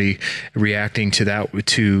is somebody reacting to that,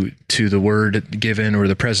 to the word given or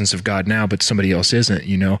the presence of God now, but somebody else isn't,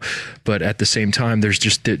 but at the same time,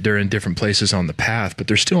 they're in different places on the path, but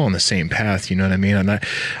they're still on the same path. You know what I mean? And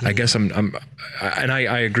I guess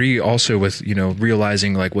I agree also with,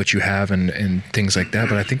 realizing like what you have and things like that.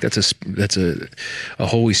 But I think that's a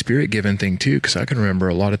Holy Spirit given thing too. Cause I can remember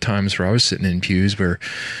a lot of times where I was sitting in pews where,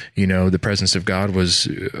 the presence of God was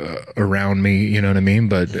around me, you know what I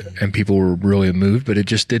mean? And people were really moved, but it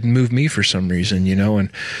just didn't move me for some reason, and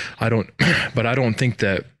I don't think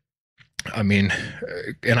that, and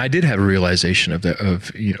I did have a realization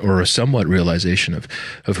or a somewhat realization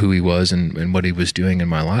of who he was and what he was doing in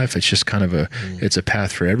my life. It's just kind of it's a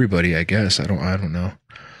path for everybody, I guess. I don't know.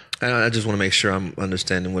 I just want to make sure I'm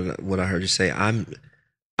understanding what I heard you say. I'm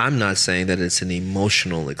not saying that it's an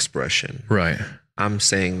emotional expression. Right. I'm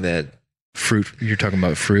saying that fruit. You're talking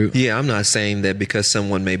about fruit? Yeah, I'm not saying that because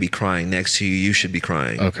someone may be crying next to you, you should be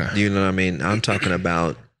crying. Okay. You know what I mean? I'm talking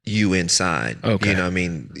about you inside. Okay. You know what I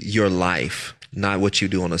mean? Your life, not what you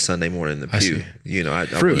do on a Sunday morning in the pew.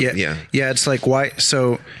 Fruit. Yeah. It's like, why?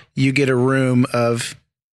 So you get a room of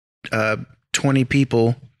 20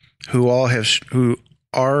 people who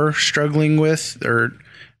are struggling with, or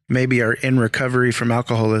maybe are in recovery from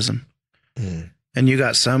alcoholism. Mm. And you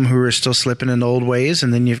got some who are still slipping in old ways,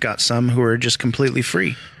 and then you've got some who are just completely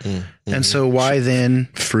free. Mm-hmm. And so why then?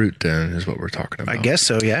 Fruit then is what we're talking about. I guess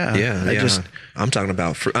so, yeah. I'm talking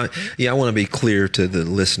about fruit. I want to be clear to the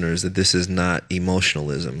listeners that this is not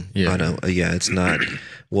emotionalism. Yeah. It's not,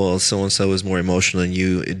 well, so-and-so is more emotional than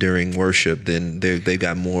you during worship, then they've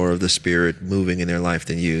got more of the Spirit moving in their life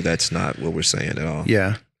than you. That's not what we're saying at all.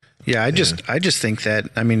 Yeah. Yeah, I just think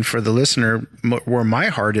that, for the listener, where my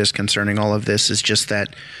heart is concerning all of this is just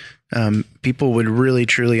that people would really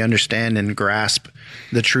truly understand and grasp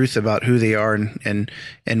the truth about who they are and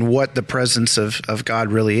what the presence of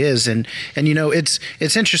God really is. And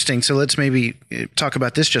it's interesting. So let's maybe talk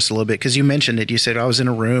about this just a little bit, because you mentioned it. You said I was in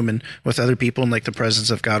a room and with other people and like the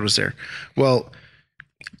presence of God was there. Well,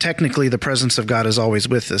 technically the presence of God is always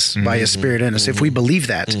with us by his Spirit in us, if we believe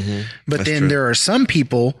that. Mm-hmm. But that's then true. There are some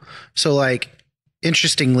people, so like,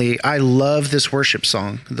 interestingly, I love this worship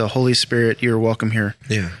song, the Holy Spirit, you're welcome here.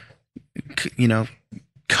 Yeah.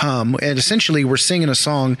 Come. And essentially we're singing a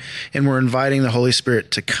song and we're inviting the Holy Spirit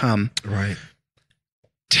to come. Right.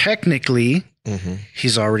 Technically,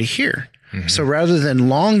 he's already here. Mm-hmm. So rather than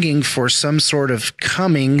longing for some sort of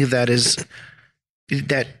coming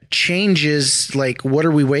that changes, like, what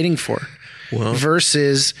are we waiting for? Well,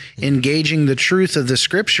 versus engaging the truth of the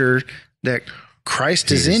Scripture that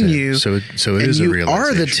Christ is in you. So it is a realization. You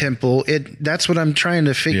are the temple. That's what I'm trying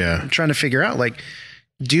to figure out. Like,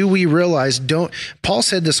 do we realize? Paul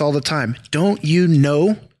said this all the time. Don't you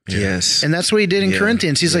know? Yes. And that's what he did in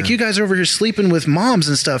Corinthians. He's like, you guys are over here sleeping with moms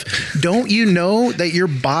and stuff. Don't you know that your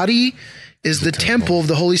body is the temple of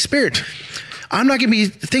the Holy Spirit? I'm not going to be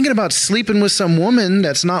thinking about sleeping with some woman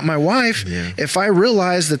that's not my wife if I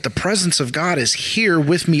realize that the presence of God is here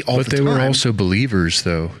with me all the time. But they were also believers,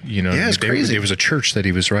 though. It's crazy. It was a church that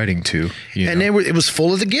he was writing to. And it was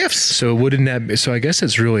full of the gifts. So I guess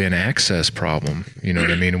it's really an access problem. You know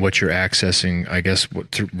what I mean? What you're accessing, I guess,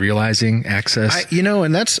 realizing access.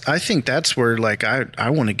 I think that's where, like, I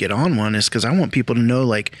want to get on one, is because I want people to know,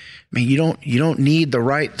 like, you don't need the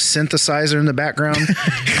right synthesizer in the background.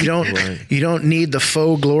 You don't need the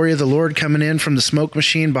faux glory of the Lord coming in from the smoke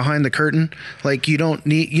machine behind the curtain. Like, you don't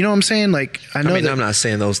need, you know what I'm saying? Like, I'm not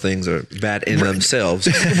saying those things are bad in themselves.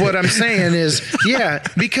 What I'm saying is,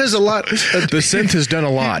 because a lot the synth has done a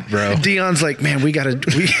lot, bro. Dion's like, man, let me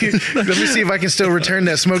see if I can still return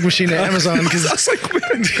that smoke machine to Amazon, because I was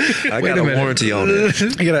like, I got a warranty on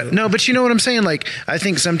it. No, but you know what I'm saying? Like, I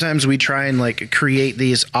think sometimes we try and like create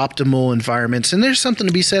these optimal environments, and there's something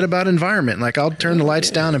to be said about environment. Like, I'll turn the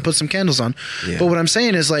lights down and put some candles on. But what I'm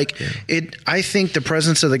saying is, like, I think the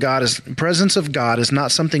presence of God is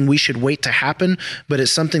not something we should wait to happen, but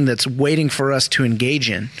it's something that's waiting for us to engage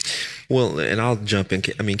in. Well, and I'll jump in.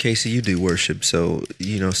 Casey, you do worship, so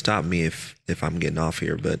stop me if I'm getting off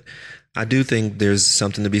here, but I do think there's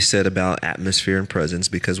something to be said about atmosphere and presence,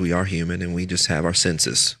 because we are human and we just have our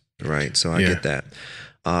senses, right? So I get that.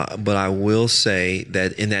 But I will say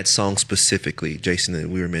that in that song specifically, Jason, that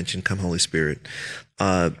we were mentioning, "Come Holy Spirit,"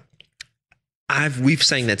 we've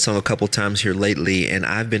sang that song a couple times here lately, and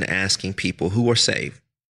I've been asking people who are saved,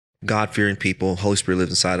 God-fearing people, Holy Spirit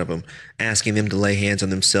lives inside of them, asking them to lay hands on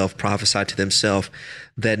themselves, prophesy to themselves,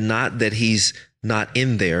 that not that he's not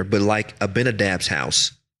in there, but like Abinadab's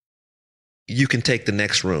house, you can take the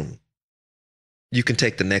next room. You can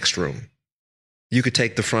take the next room. You could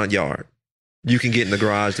take the front yard. You can get in the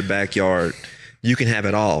garage, the backyard. You can have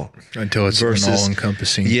it all. Until it's an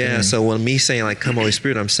all-encompassing thing. So when me saying, like, "Come Holy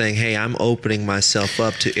Spirit," I'm saying, hey, I'm opening myself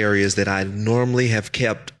up to areas that I normally have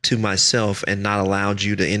kept to myself and not allowed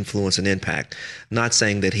you to influence and impact. Not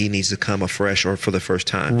saying that he needs to come afresh or for the first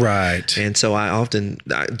time. Right. And so I often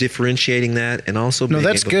differentiating that, and also No,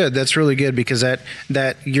 that's good. That's really good, because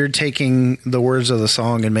that you're taking the words of the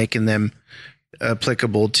song and making them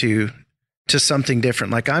applicable to something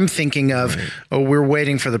different. Like I'm thinking of, we're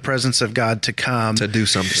waiting for the presence of God to come to do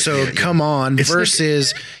something. So come on,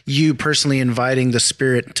 versus you personally inviting the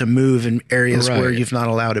Spirit to move in areas where you've not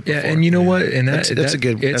allowed it before. Yeah, and you know what? And that's a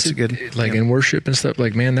good. Like in worship and stuff.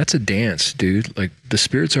 Like, man, that's a dance, dude. Like the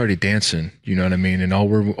Spirit's already dancing. You know what I mean? And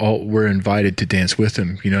we're invited to dance with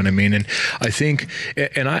Him. You know what I mean? And I think,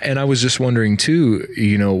 and I was just wondering too.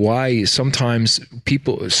 You know, why sometimes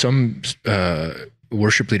some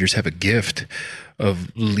worship leaders have a gift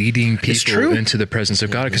of leading people into the presence of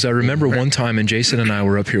God. Because I remember one time, and Jason and I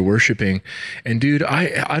were up here worshiping, and dude,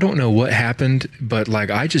 I don't know what happened, but like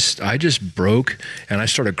I just broke and I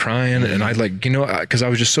started crying, and I like, you know, because I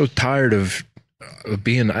was just so tired of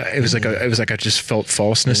being, it was like I just felt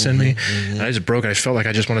falseness in me, and I just broke. I felt like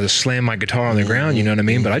I just wanted to slam my guitar on the ground, you know what I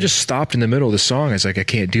mean? But I just stopped in the middle of the song. I was like, I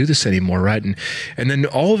can't do this anymore, right? And then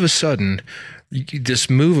all of a sudden, this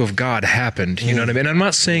move of God happened, you know what I mean? And I'm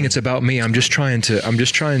not saying it's about me. I'm just trying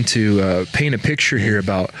to paint a picture here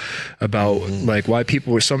about like why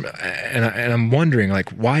people were and I'm wondering, like,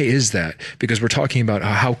 why is that? Because we're talking about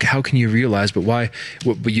how can you realize, but why,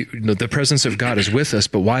 the presence of God is with us,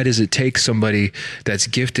 but why does it take somebody that's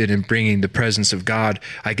gifted in bringing the presence of God,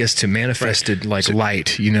 I guess, to manifested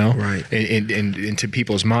light, you know, into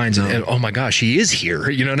people's minds, and oh my gosh, He is here,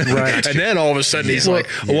 you know what I mean? Right. And then all of a sudden He's like,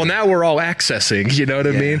 well, now we're all accessing. You know what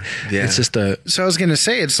I mean? Yeah. It's just so I was going to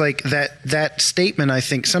say, it's like that statement. I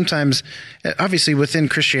think sometimes, obviously within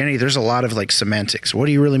Christianity, there's a lot of like semantics. What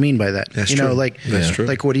do you really mean by that? That's you true. know, like, That's true.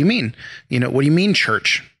 Like, what do you mean? You know, what do you mean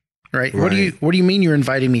church? Right? What do you mean you're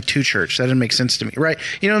inviting me to church? That doesn't make sense to me. Right.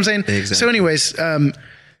 You know what I'm saying? Exactly. So anyways,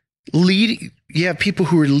 you have people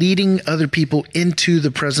who are leading other people into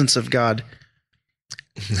the presence of God.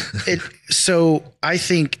 So I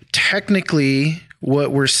think technically,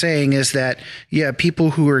 what we're saying is that,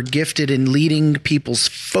 people who are gifted in leading people's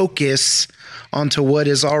focus onto what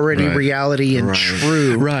is already reality and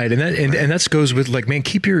true. Right. And that goes with, like, man,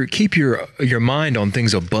 keep your mind on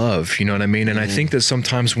things above, you know what I mean? And I think that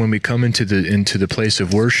sometimes when we come into the place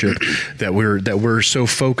of worship, that we're so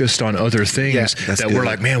focused on other things we're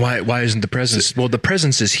like, man, why isn't the presence? Well, the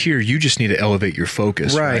presence is here. You just need to elevate your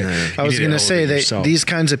focus. Right. I was going to say that these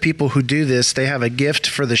kinds of people who do this, they have a gift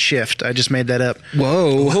for the shift. I just made that up.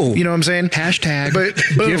 Whoa. You know what I'm saying? Hashtag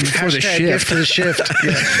boom, gift for the shift. Gift for the shift.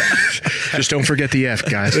 Yeah. Just don't forget the F,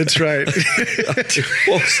 guys. That's right.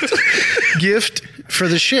 Gift for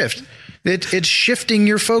the shift. It's shifting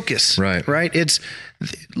your focus. Right. It's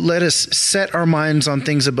let us set our minds on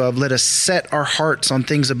things above. Let us set our hearts on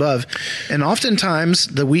things above. And oftentimes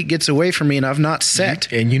the wheat gets away from me, and I've not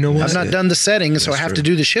set. And you know what? I've not done the setting, so I have to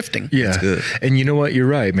do the shifting. Yeah. That's good. And you know what? You're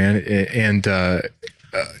right, man. And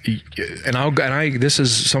this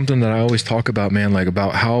is something that I always talk about, man, like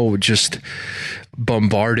about how just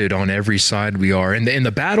bombarded on every side we are, and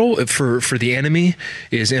the battle for the enemy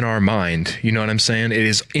is in our mind. You know what I'm saying? It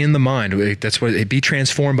is in the mind. That's what it be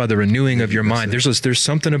transformed by the renewing of your mind. There's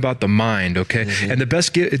something about the mind, okay? And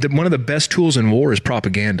one of the best tools in war is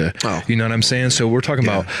propaganda. You know what I'm saying? So we're talking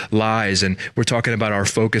about lies, and we're talking about our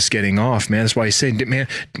focus getting off, man. That's why he's saying, man,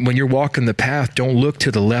 when you're walking the path, don't look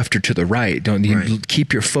to the left or to the right. You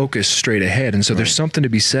keep your focus straight ahead. And so there's something to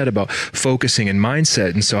be said about focusing and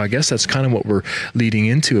mindset. And so I guess that's kind of what we're leading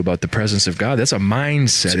into about the presence of God. That's a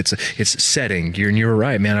mindset. It's setting. You're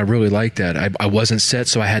right, man. I really like that. I wasn't set,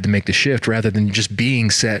 so I had to make the shift rather than just being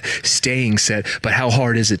set, staying set. But how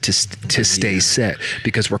hard is it to stay set?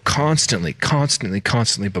 Because we're constantly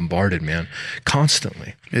bombarded, man.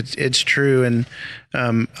 Constantly. It's true. And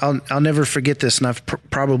I'll never forget this, and I've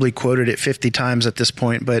probably quoted it 50 times at this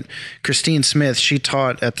point, but Christine Smith, she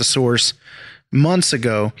taught at the Source months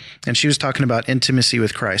ago, and she was talking about intimacy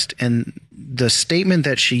with Christ. And the statement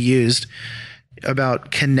that she used about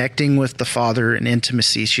connecting with the Father and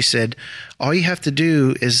intimacy, she said, all you have to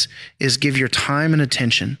do is give your time and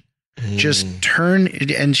attention. Just turn,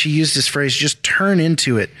 and she used this phrase, just turn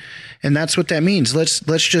into it. And that's what that means. Let's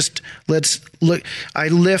look. I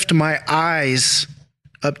lift my eyes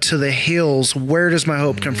up to the hills. Where does my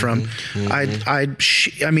hope come from? I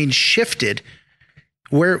mean, shifted.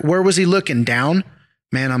 Where was he looking? Down?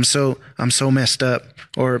 Man, I'm so messed up.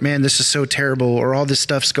 Or man, this is so terrible. Or all this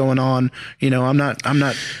stuff's going on. You know, I'm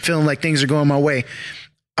not feeling like things are going my way.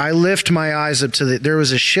 I lift my eyes up to there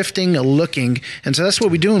was a shifting, a looking. And so that's what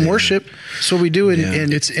we do in worship. That's what we do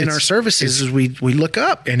in our services is we look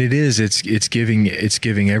up. And it's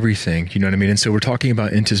giving everything, you know what I mean? And so we're talking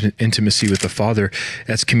about intimacy with the Father.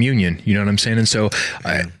 That's communion, you know what I'm saying? And so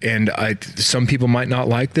some people might not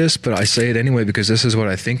like this, but I say it anyway, because this is what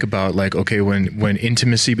I think about. Like, okay, when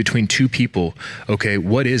intimacy between two people, okay,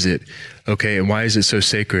 what is it? Okay, and why is it so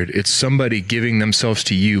sacred? It's somebody giving themselves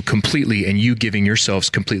to you completely and you giving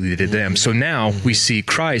yourselves completely to them. So now we see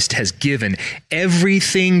Christ has given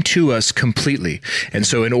everything to us completely. And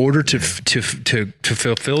so in order to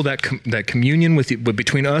fulfill that communion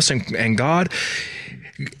between us and God,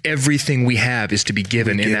 everything we have is to be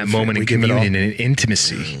given in that moment in communion and in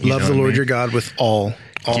intimacy. Love the Lord your God with all.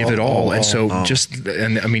 Give it all. And so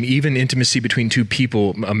I mean, even intimacy between two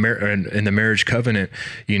people in the marriage covenant,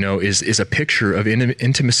 you know, is a picture of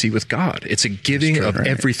intimacy with God. It's a giving of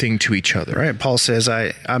everything to each other. Right. Paul says,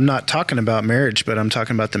 I'm not talking about marriage, but I'm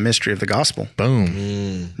talking about the mystery of the gospel.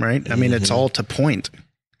 Boom. Right. I mean, it's all to point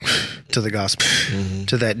to the gospel,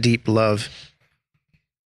 to that deep love.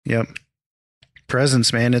 Yep.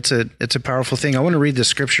 Presence, man. It's a powerful thing. I want to read the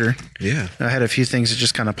scripture. Yeah. I had a few things that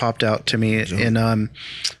just kind of popped out to me in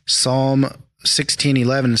Psalm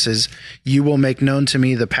 16:11. It says, "You will make known to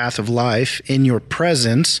me the path of life. In your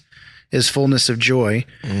presence is fullness of joy.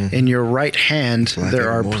 In your right hand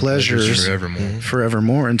there are pleasures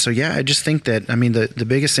forevermore." And so, yeah, I just think that, I mean, the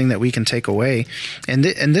biggest thing that we can take away, and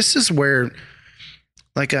this is where,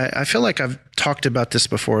 like, I feel like I've talked about this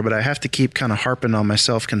before, but I have to keep kind of harping on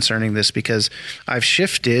myself concerning this, because I've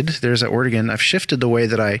shifted. There's that word again. I've shifted the way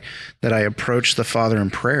that I approach the Father in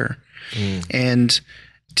prayer, and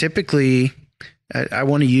typically I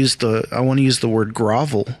want to use the word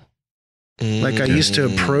grovel. Like I used to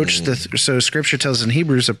approach so Scripture tells us in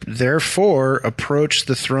Hebrews, therefore approach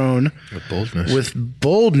the throne with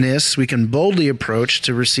boldness. We can boldly approach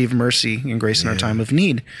to receive mercy and grace in our time of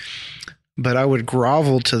need. But I would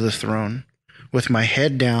grovel to the throne with my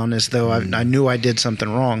head down, as though I knew I did something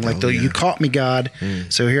wrong. Like, you caught me, God.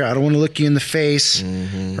 So here, I don't want to look you in the face,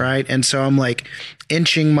 right? And so I'm like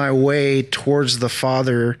inching my way towards the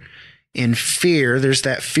Father in fear. There's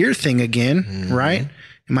that fear thing again, right?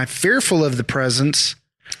 Am I fearful of the presence,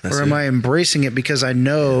 or am I embracing it because I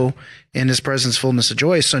know in His presence fullness of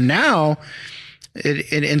joy? So now,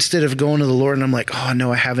 instead of going to the Lord and I'm like, oh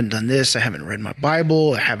no, I haven't done this. I haven't read my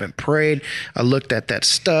Bible. I haven't prayed. I looked at that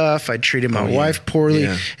stuff. I treated my wife poorly.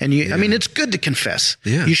 And I mean, it's good to confess.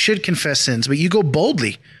 You should confess sins, but you go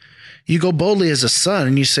boldly. You go boldly as a son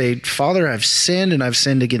and you say, Father, I've sinned and I've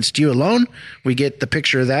sinned against you alone. We get the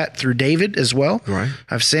picture of that through David as well. Right.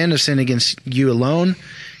 I've sinned against you alone.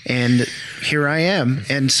 And here I am.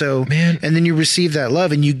 And so, and then you receive that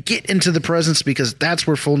love and you get into the presence, because that's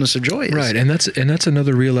where fullness of joy is. Right. And that's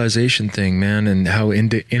another realization thing, man. And how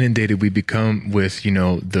inundated we become with, you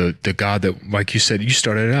know, the God that, like you said, you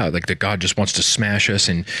started out like that God just wants to smash us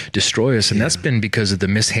and destroy us. And that's been because of the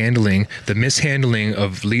mishandling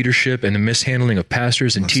of leadership and the mishandling of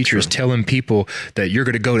pastors and teachers telling people that you're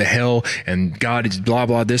going to go to hell and God is blah,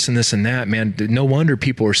 blah, this and this and that, man. No wonder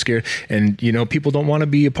people are scared. And, you know, people don't want to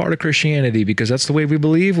be a part of Christianity because that's the way we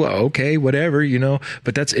believe. Well, okay, whatever, you know,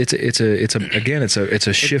 but it's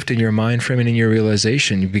a shift in your mind frame and in your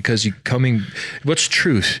realization, because what's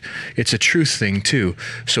truth? It's a truth thing too.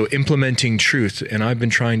 So implementing truth. And I've been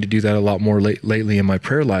trying to do that a lot more lately in my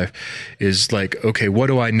prayer life, is like, okay, what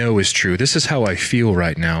do I know is true? This is how I feel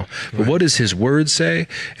right now, but what does His word say?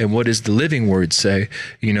 And what does the living word say?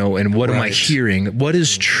 You know, and what am I hearing? What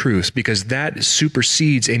is truth? Because that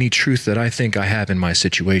supersedes any truth that I think I have in my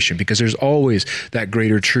situation, because there's always that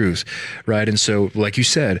greater truth, right? And so, like you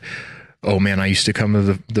said, oh man, I used to come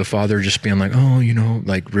to the Father just being like, oh, you know,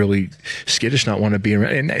 like really skittish, not want to be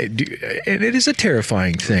around. And it is a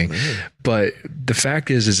terrifying thing. But the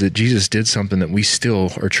fact is that Jesus did something that we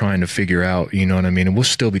still are trying to figure out, you know what I mean? And we'll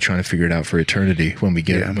still be trying to figure it out for eternity when we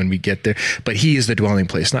get there. But He is the dwelling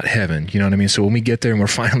place, not heaven, you know what I mean? So when we get there and we're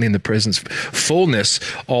finally in the presence, fullness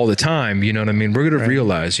all the time, you know what I mean? We're going to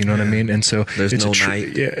realize, you know what I mean? And so there's no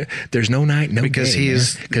night. Yeah, there's no night, no because day,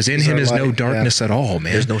 because in Him is no darkness at all,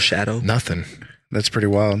 man. There's no shadow. Nothing. That's pretty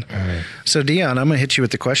wild. So Dion, I'm going to hit you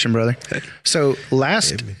with the question, brother. So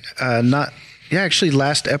last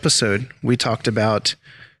episode, we talked about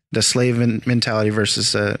the slave mentality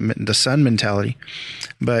versus the son mentality.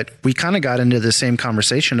 But we kind of got into the same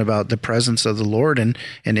conversation about the presence of the Lord and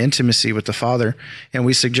intimacy with the Father. And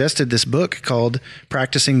we suggested this book called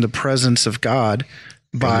Practicing the Presence of God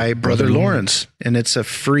by Brother Lawrence, and it's a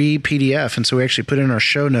free PDF. And so we actually put it in our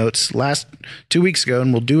show notes 2 weeks ago,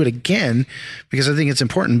 and we'll do it again because I think it's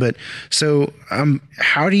important. But so,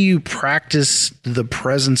 how do you practice the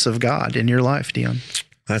presence of God in your life, Dion?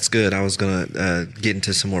 That's good. I was going to get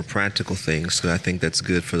into some more practical things because I think that's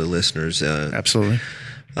good for the listeners. Absolutely.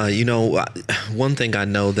 One thing I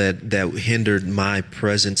know that hindered my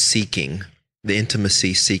presence seeking, the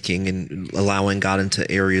intimacy seeking, and allowing God into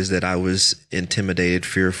areas that I was intimidated,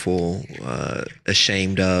 fearful,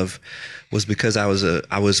 ashamed of, was because I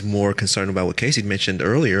was more concerned about what Casey mentioned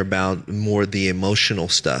earlier about more the emotional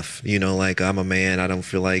stuff. Like, I'm a man, I don't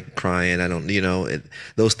feel like crying. I don't,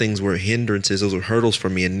 those things were hindrances. Those were hurdles for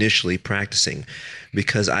me initially practicing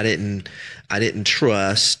because I didn't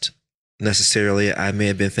trust necessarily. I may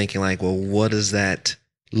have been thinking like, well, what does that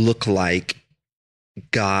look like?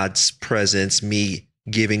 God's presence, me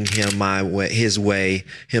giving him my way, his way,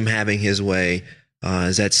 him having his way.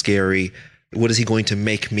 Is that scary? What is he going to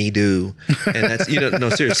make me do? And that's, no,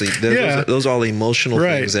 seriously, those are all emotional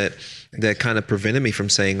things that kind of prevented me from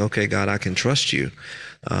saying, okay, God, I can trust you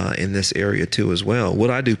in this area too as well. What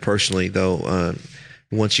I do personally though,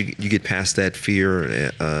 once you get past that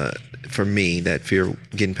fear, for me,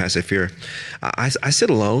 getting past that fear, I sit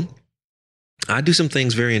alone. I do some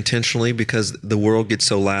things very intentionally because the world gets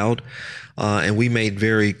so loud. And we made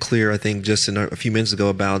very clear, I think, just a few minutes ago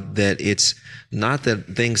about that it's not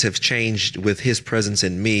that things have changed with his presence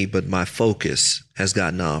in me, but my focus has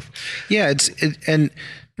gotten off. Yeah, and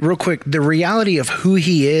real quick, the reality of who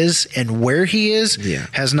he is and where he is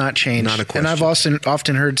has not changed. Not a question. And I've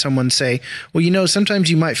often heard someone say, well,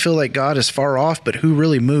 sometimes you might feel like God is far off, but who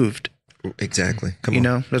really moved? Exactly. Come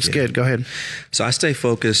on. That's good. Go ahead. So I stay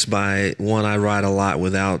focused by one, I ride a lot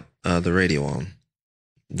without the radio on.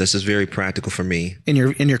 This is very practical for me. In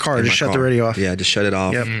your car, just shut the radio off. Yeah, just shut it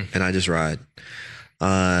off and I just ride.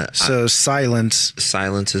 Silence.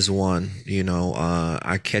 Silence is one.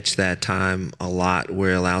 I catch that time a lot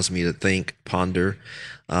where it allows me to think, ponder,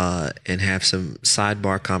 and have some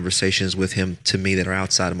sidebar conversations with him to me that are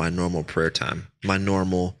outside of my normal prayer time. My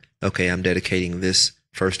normal, okay, I'm dedicating this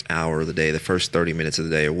first hour of the day, the first 30 minutes of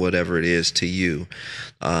the day, or whatever it is to you.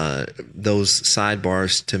 Those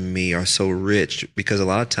sidebars to me are so rich because a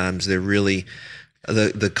lot of times they're really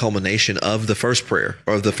the culmination of the first prayer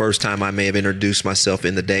or of the first time I may have introduced myself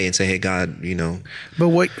in the day and say, hey, God, But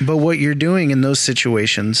what you're doing in those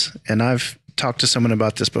situations, and I've talked to someone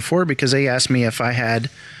about this before because they asked me if I had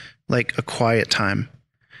like a quiet time.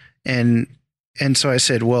 And so I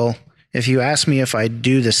said, well, if you ask me if I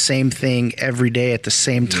do the same thing every day at the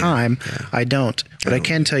same time, I don't. But I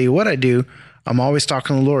can tell you what I do. I'm always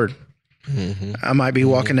talking to the Lord. Mm-hmm. I might be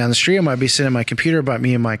walking down the street. I might be sitting at my computer, about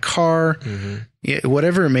me in my car,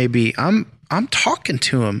 whatever it may be. I'm talking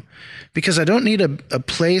to him because I don't need a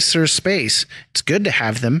place or space. It's good to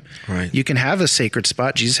have them. Right. You can have a sacred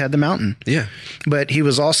spot. Jesus had the mountain. Yeah. But he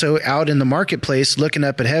was also out in the marketplace looking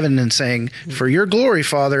up at heaven and saying, for your glory,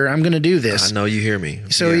 Father, I'm going to do this. I know you hear me.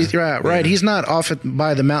 So he's right. Yeah. He's not off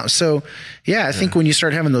by the mountain. So I think when you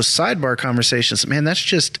start having those sidebar conversations, man, that's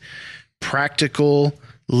just practical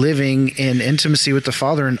living in intimacy with the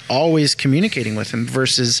Father and always communicating with him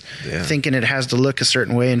versus thinking it has to look a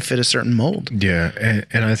certain way and fit a certain mold. Yeah.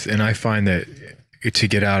 And I find that to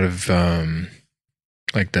get out of,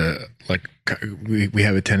 we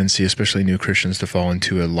have a tendency, especially new Christians, to fall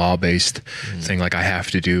into a law-based thing like I have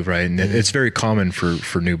to do, right? And it's very common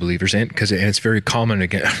for new believers, and it's very common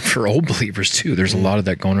again for old believers too. There's a lot of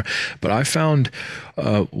that going on. But I found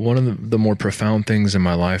one of the more profound things in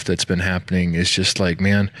my life that's been happening is just like,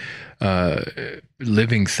 man,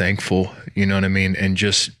 living thankful, you know what I mean? And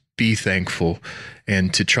just be thankful.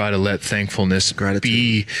 And to try to let thankfulness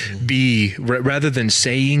be rather than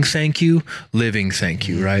saying thank you, living thank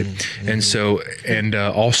you, right? And so, and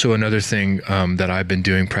also another thing that I've been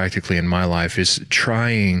doing practically in my life is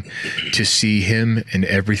trying to see him in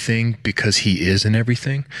everything because he is in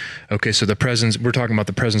everything. Okay, so the presence, we're talking about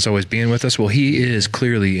the presence always being with us. Well, he is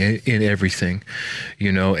clearly in everything,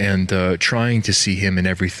 and trying to see him in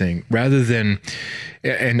everything rather than.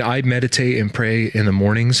 And I meditate and pray in the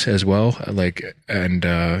mornings as well,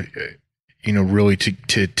 really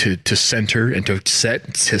to center and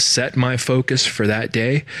to set my focus for that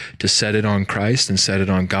day, to set it on Christ and set it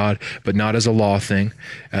on God, but not as a law thing,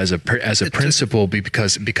 as a principle,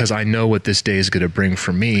 because I know what this day is going to bring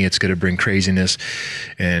for me. It's going to bring craziness,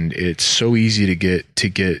 and it's so easy to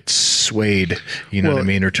get swayed, what I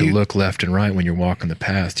mean, or to look left and right when you're walking the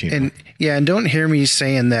path. And Yeah, and don't hear me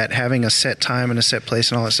saying that having a set time and a set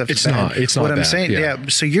place and all that stuff is bad. It's not what I'm bad, saying. yeah.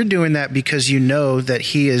 So you're doing that because you know that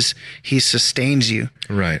he sustains you.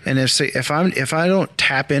 Right. And if I don't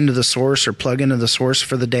tap into the source or plug into the source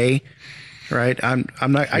for the day, right? I'm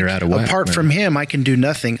not. You're out of whack, apart man. from him, I can do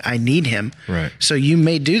nothing. I need him. Right. So you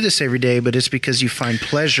may do this every day, but it's because you find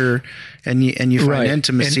pleasure and you find Right.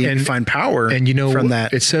 intimacy and find power. And from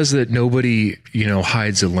that. it says that nobody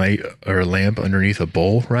hides a light or a lamp underneath a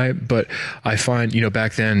bowl, right? But I find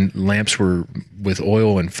back then lamps were with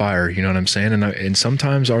oil and fire. You know what I'm saying? And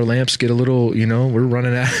sometimes our lamps get a little we're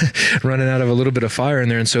running out of a little bit of fire in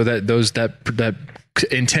there, and so that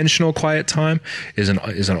intentional quiet time is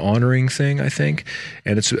an honoring thing, I think,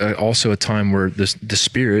 and it's also a time where the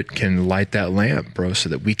Spirit can light that lamp, bro, so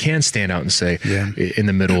that we can stand out and say in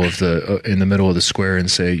the middle of the square and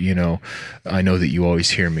say, I know that you always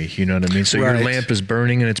hear me. You know what I mean? So Right. your lamp is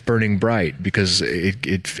burning and it's burning bright because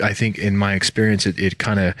I think in my experience it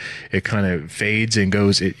kind of fades and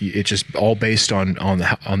goes. It just all based on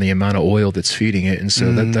the amount of oil that's feeding it, and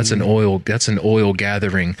so that's an oil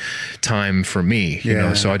gathering time for me.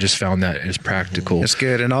 So I just found that as practical. It's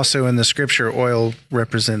good. And also in the scripture, oil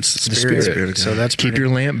represents the Spirit. So that's keep your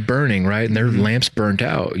lamp burning, right? And their lamps burnt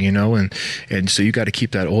out, and so you got to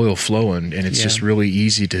keep that oil flowing. And it's just really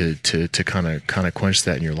easy to kind of quench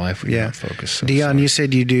that in your life when you're not focused. So, Dion, you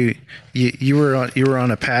said you were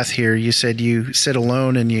on a path here. You said you sit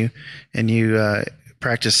alone and you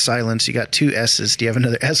practice silence. You got 2 S's. Do you have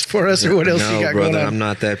another S for us, or what else you got brother, going on? I'm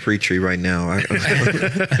not that preachy right now.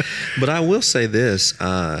 But I will say this.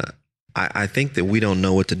 I think that we don't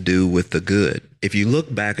know what to do with the good. If you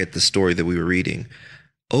look back at the story that we were reading,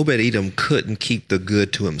 Obed-Edom couldn't keep the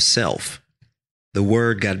good to himself. The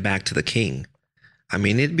word got back to the king. I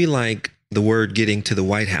mean, it'd be like the word getting to the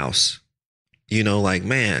White House. Like,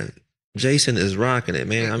 man, Jason is rocking it,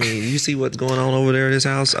 man. I mean, you see what's going on over there in his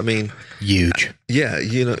house? I mean, huge. Yeah,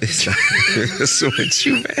 it's so it's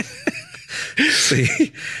you, man.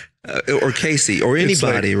 See, or Casey, or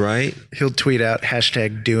anybody, right? He'll tweet out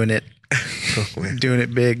 #doing it, doing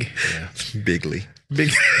it big, bigly.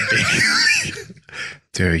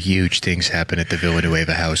 There are huge things happen at the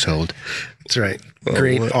Villanueva household. That's right.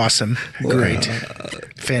 Great, awesome, great,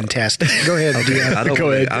 fantastic. Go ahead, Dion.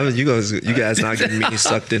 Go ahead. You guys not getting me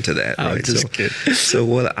sucked into that, right? I'm just kidding. So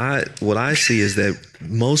what I see is that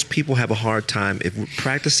most people have a hard time if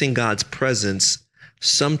practicing God's presence.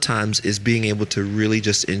 Sometimes is being able to really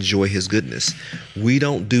just enjoy His goodness. We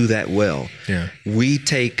don't do that well. Yeah. We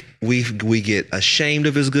get ashamed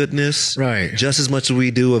of His goodness, right? Just as much as we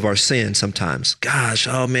do of our sin. Sometimes, gosh,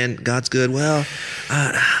 oh man, God's good. Well,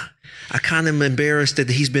 I kind of am embarrassed that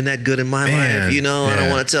He's been that good in my life. I don't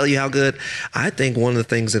want to tell you how good. I think one of the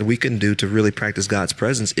things that we can do to really practice God's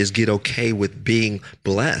presence is get okay with being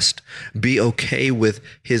blessed. Be okay with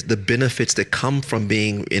the benefits that come from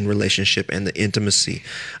being in relationship and the intimacy.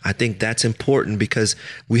 I think that's important because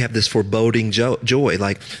we have this foreboding joy.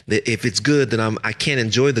 Like if it's good, then I can't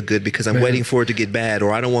enjoy the good because I'm waiting for it to get bad,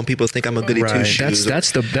 or I don't want people to think I'm a goody two shoes.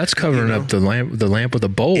 That's covering up the lamp with a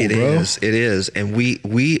bowl, bro. It is, and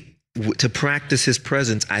we. To practice His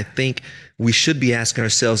presence, I think we should be asking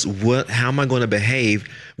ourselves, how am I going to behave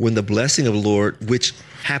when the blessing of the Lord, which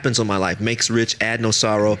happens on my life, makes rich, add no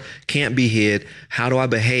sorrow, can't be hid? How do I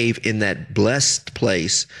behave in that blessed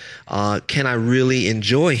place? Can I really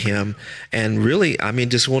enjoy Him? And really, I mean,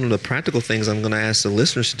 just one of the practical things I'm going to ask the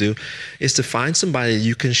listeners to do is to find somebody that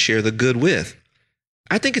you can share the good with.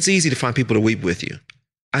 I think it's easy to find people to weep with you.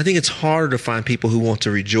 I think it's harder to find people who want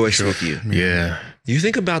to rejoice with you. Yeah. You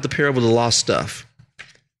think about the parable of the lost stuff,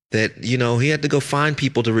 that, He had to go find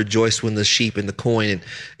people to rejoice when the sheep and the coin. And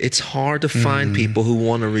it's hard to find people who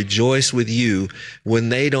want to rejoice with you when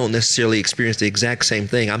they don't necessarily experience the exact same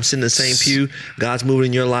thing. I'm sitting in the same pew. God's moving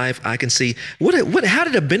in your life. I can see how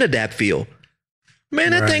did Abinadab feel?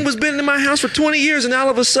 Man, that thing was been in my house for 20 years, and all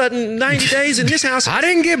of a sudden, 90 days in his house. I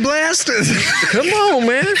didn't get blasted. Come on,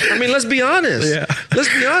 man. I mean, let's be honest. Yeah. Let's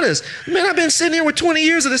be honest. Man, I've been sitting here with 20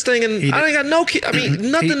 years of this thing, and I ain't got no kid. I mean,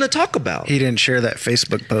 nothing to talk about. He didn't share that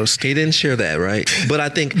Facebook post. He didn't share that, right? But I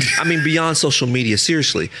think, beyond social media,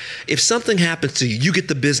 seriously, if something happens to you, you get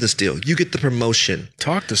the business deal, you get the promotion.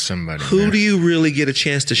 Talk to somebody. Who do you really get a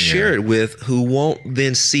chance to share it with who won't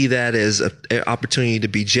then see that as an opportunity to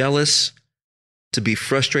be jealous, to be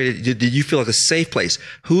frustrated? Did you feel like a safe place?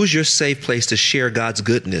 Who's your safe place to share God's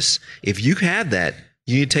goodness? If you have that,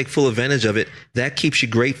 you need to take full advantage of it. That keeps you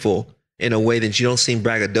grateful in a way that you don't seem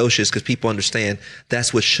braggadocious, because people understand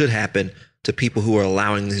that's what should happen to people who are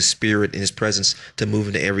allowing His Spirit and His presence to move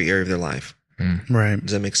into every area of their life. Right.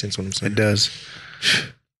 Does that make sense what I'm saying? It does.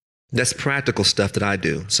 That's practical stuff that I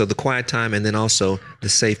do. So the quiet time, and then also the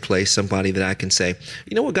safe place, somebody that I can say,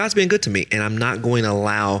 you know what, God's been good to me, and I'm not going to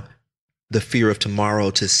allow the fear of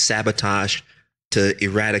tomorrow to sabotage, to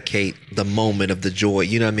eradicate the moment of the joy.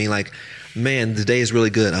 You know what I mean? Like, man, the day is really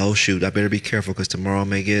good. Oh shoot, I better be careful because tomorrow I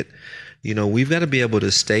may get, we've got to be able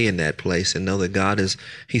to stay in that place and know that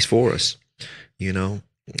He's for us,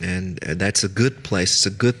 and that's a good place. It's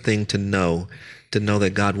a good thing to know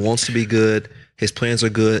that God wants to be good. His plans are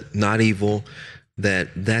good, not evil,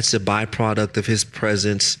 that's a byproduct of His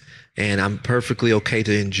presence, and I'm perfectly okay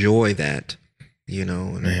to enjoy that,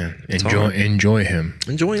 Man, enjoy Him.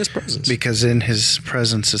 Enjoying His presence. Because in His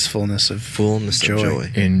presence is fullness of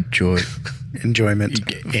joy. Enjoyment. Enjoyment,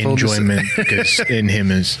 because in Him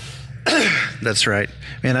is... That's right.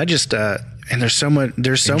 Man, I just... and there's so much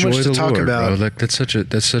to talk about. Bro. Like, that's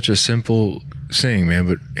such a simple saying, man,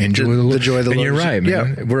 but enjoy the Lord. The joy of the and Lord. You're right,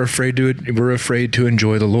 man. Yeah. We're afraid to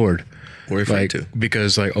enjoy the Lord. We're afraid to.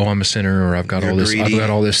 Because I'm a sinner, or I've got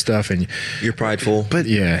all this stuff, and you're prideful. But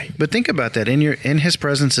think about that. In His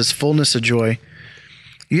presence is fullness of joy.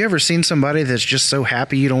 You ever seen somebody that's just so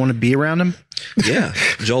happy you don't want to be around him? Yeah.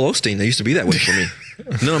 Joel Osteen, they used to be that way for me.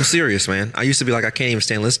 No, I'm serious, man. I used to be like, I can't even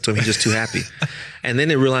stand listening to him. He's just too happy. And then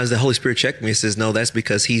I realized the Holy Spirit checked me and says, no, that's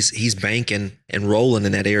because he's banking and rolling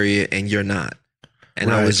in that area and you're not. And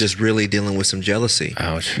right. I was just really dealing with some jealousy.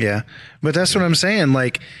 Ouch. Yeah. But that's what I'm saying.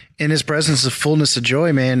 Like, in His presence of fullness of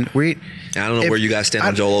joy, man. I don't know where you guys stand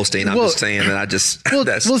on Joel Osteen. I'm just saying that I just... Well,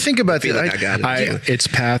 think about that. Like I got it. It's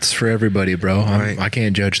paths for everybody, bro. Right. I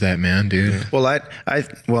can't judge that man, dude.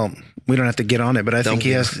 Yeah. Well, we don't have to get on it, but I think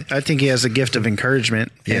he has a gift of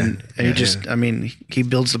encouragement, and he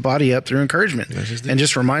builds the body up through encouragement, and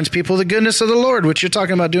just reminds people of the goodness of the Lord, which you're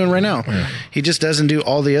talking about doing right now. Yeah. He just doesn't do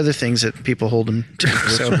all the other things that people hold him to.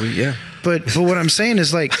 So, but what I'm saying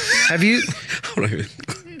is, like, have you?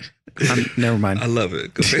 Never mind. I love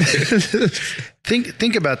it. Go ahead.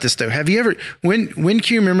 Think about this though. Have you ever when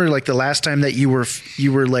can you remember like the last time that you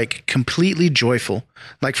were like completely joyful,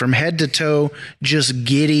 like from head to toe, just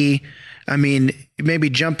giddy? I mean, maybe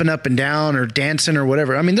jumping up and down or dancing or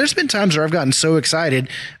whatever. I mean, there's been times where I've gotten so excited,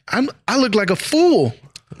 I look like a fool.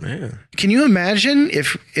 Man. Can you imagine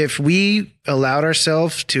if we allowed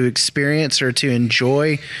ourselves to experience or to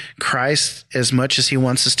enjoy Christ as much as He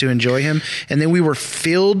wants us to enjoy Him, and then we were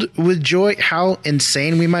filled with joy, how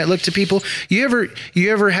insane we might look to people? You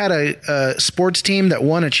ever had a sports team that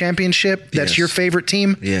won a championship that's your favorite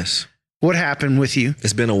team? Yes. What happened with you?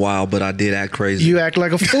 It's been a while, but I did act crazy. You act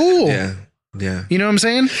like a fool. Yeah. You know what I'm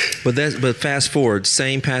saying? But fast forward,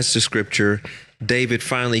 same passage of scripture, David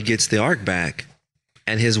finally gets the ark back.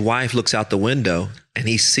 And his wife looks out the window and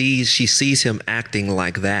she sees him acting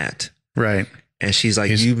like that. Right. And she's like,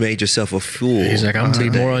 you made yourself a fool. He's like, I'm going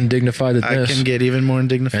to be more undignified than this. I can get even more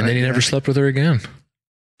undignified. And then he never slept with her again.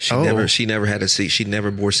 She never had a seed. She never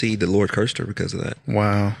bore seed. The Lord cursed her because of that.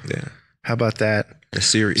 Wow. Yeah. How about that? The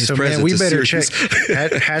serious. So man, we better check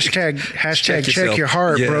hashtag check your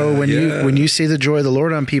heart, bro. When you see the joy of the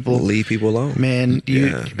Lord on people, leave people alone. Man,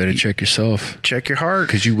 you better check yourself. Check your heart,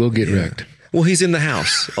 because you will get wrecked. Well, He's in the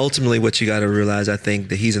house. Ultimately, what you got to realize, I think,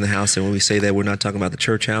 that He's in the house. And when we say that, we're not talking about the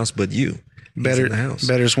church house, but you. He's in the house.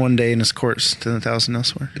 Better's one day in His courts than 1,000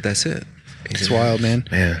 elsewhere. That's it. It's wild, man.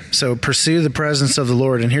 Yeah. So pursue the presence of the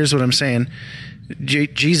Lord. And here's what I'm saying.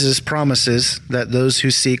 Jesus promises that those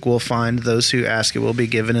who seek will find, those who ask it will be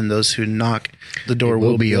given, and those who knock, the door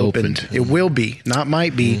will be opened. It will be, not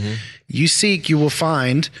might be. Mm-hmm. You seek, you will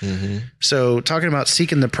find. Mm-hmm. So talking about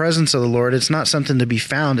seeking the presence of the Lord, it's not something to be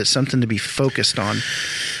found, it's something to be focused on.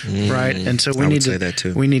 Right? And so we need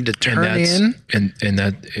to turn in. And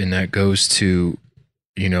that goes to,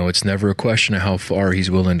 it's never a question of how far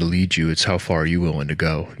He's willing to lead you. It's how far are you willing to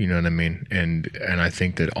go? You know what I mean? And I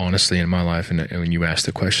think that honestly in my life, and when you ask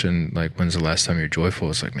the question, like, when's the last time you're joyful?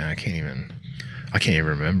 It's like, man, I can't even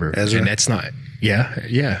remember. Ezra? And that's not, yeah.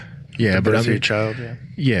 But I mean, your child,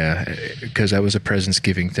 because that was a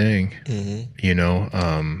presence-giving thing,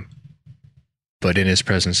 but in His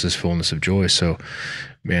presence is fullness of joy. So,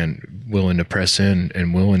 man, willing to press in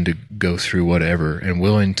and willing to go through whatever and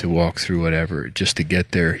willing to walk through whatever just to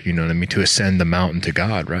get there, you know what I mean? To ascend the mountain to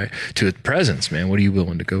God, right? To His presence, man. What are you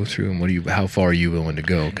willing to go through, and how far are you willing to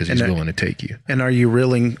go? Because He's willing to take you. And are you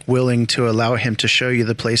willing to allow Him to show you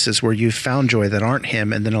the places where you've found joy that aren't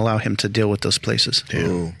Him, and then allow Him to deal with those places? Yeah.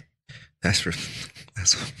 Ooh. That's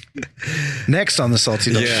next on the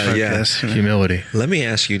Salty Dogs podcast. Humility. Let me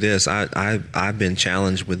ask you this. I've been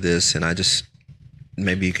challenged with this, and I just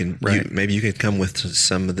maybe you can come with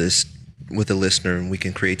some of this with a listener, and we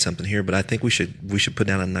can create something here. But I think we should put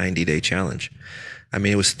down a 90-day challenge. I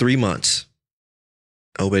mean, it was 3 months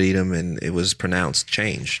Obed-Edom, and it was pronounced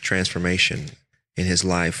change, transformation in his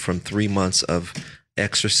life from 3 months of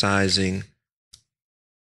exercising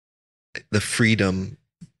the freedom,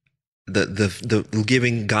 the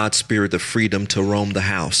giving God's Spirit the freedom to roam the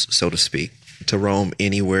house, so to speak, to roam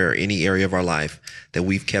anywhere, any area of our life that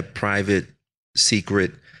we've kept private,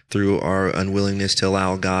 secret through our unwillingness to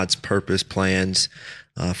allow God's purpose, plans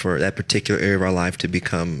for that particular area of our life to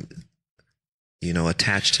become,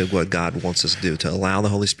 attached to what God wants us to do, to allow the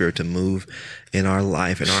Holy Spirit to move in our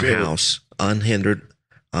life, in our house, unhindered,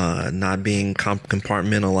 not being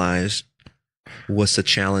compartmentalized. What's the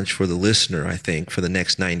challenge for the listener, I think, for the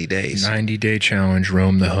next 90 days? 90-day challenge,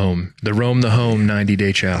 roam the home. The roam the home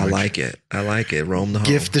 90-day challenge. I like it. Roam the home.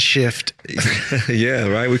 Gift the shift. Yeah,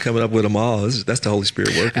 right? We're coming up with them all. That's the Holy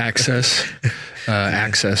Spirit working. Access.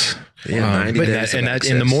 Access. Yeah, 90 days and that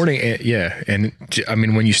in the morning, yeah. And I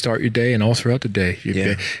mean, when you start your day and all throughout the day,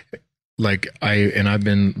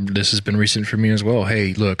 this has been recent for me as well.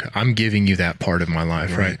 Hey, look, I'm giving you that part of my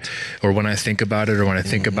life, right? Or when I think about it, or when I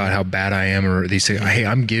think about how bad I am, or these things, hey,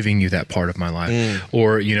 I'm giving you that part of my life.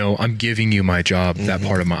 Or, I'm giving you my job, that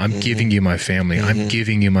part of I'm giving you my family. I'm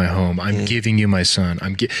giving you my home. I'm giving you my son.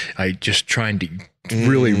 I just trying to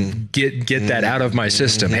really get that out of my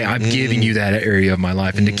system. Hey, I'm giving you that area of my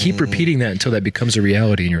life, and to keep repeating that until that becomes a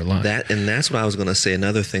reality in your life. That's what I was going to say.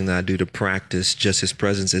 Another thing that I do to practice just his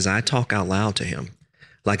presence is I talk out loud to him.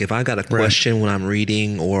 Like if I got a question when I'm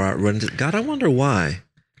reading, or I run into God, I wonder why.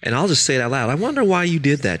 And I'll just say it out loud. I wonder why you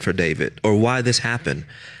did that for David, or why this happened.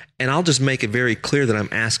 And I'll just make it very clear that I'm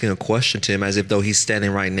asking a question to him as if though he's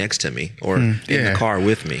standing right next to me or in the car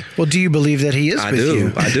with me. Well, do you believe that he is with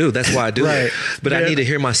you? I do. That's why I do it. But I need to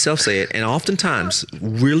hear myself say it. And oftentimes,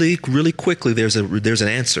 really, really quickly, there's an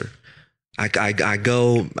answer. I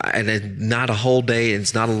go, and it's not a whole day, and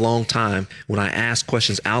it's not a long time. When I ask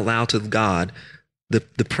questions out loud to God,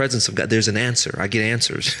 the presence of God, there's an answer. I get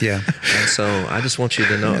answers. Yeah. And so I just want you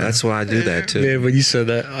to know that's why I do that too. Man, when you said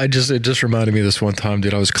that, it just reminded me of this one time,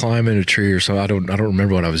 dude. I was climbing a tree or so. I don't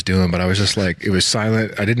remember what I was doing, but I was just like, it was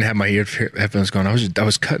silent. I didn't have my headphones going. I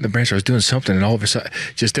was cutting the branch. I was doing something, and all of a sudden,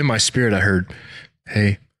 just in my spirit, I heard,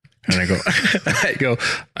 "Hey," and I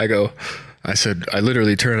go, I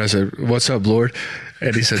literally turned. I said, "What's up, Lord?"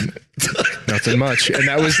 And he said, "Nothing much." And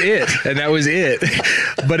that was it.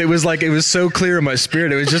 But it was so clear in my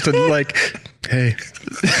spirit. It was just like, hey,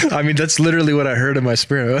 I mean, that's literally what I heard in my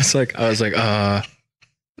spirit. I was like,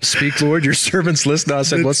 speak, Lord, your servant's listening. I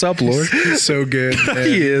said, "What's up, Lord?" So good. Man.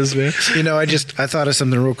 He is, man. I thought of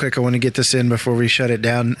something real quick. I want to get this in before we shut it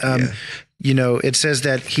down. It says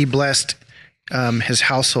that he blessed his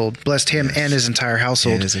household, blessed him and his entire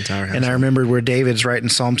household. And I remembered where David's writing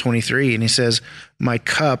Psalm 23, and he says, "My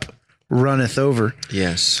cup runneth over."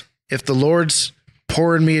 Yes. If the Lord's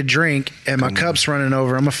pouring me a drink and my cup's running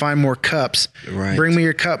over, I'm going to find more cups. Right. Bring me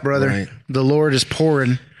your cup, brother. Right. The Lord is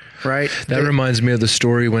pouring. Right. That reminds me of the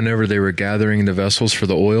story whenever they were gathering the vessels for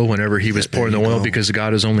the oil, whenever he was pouring the oil, because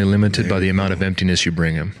God is only limited by the amount of emptiness you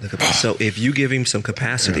bring him. So if you give him some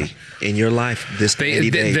capacity in your life,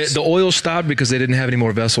 the oil stopped because they didn't have any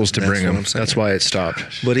more vessels to bring him. That's why it stopped.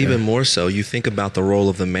 But even more so, you think about the role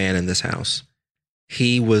of the man in this house.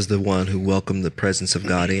 He was the one who welcomed the presence of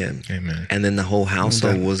God in. Amen. And then the whole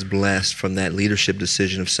household was blessed from that leadership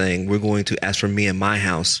decision of saying, we're going to, as for me and my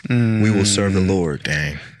house, we will serve the Lord.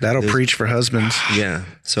 Dang. That'll preach for husbands. Yeah.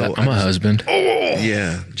 So I'm a husband.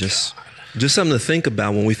 Yeah. Just something to think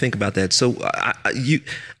about when we think about that. So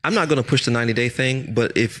I'm not going to push the 90-day thing,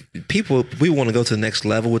 but if we want to go to the next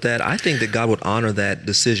level with that, I think that God would honor that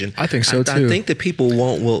decision. I think so too. I think that people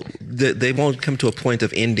they won't come to a point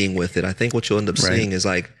of ending with it. I think what you'll end up seeing is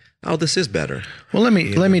like, oh, this is better. Well, let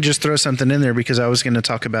me just throw something in there, because I was going to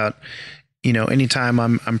talk about, anytime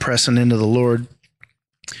I'm pressing into the Lord.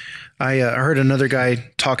 I heard another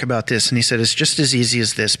guy talk about this, and he said it's just as easy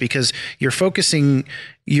as this, because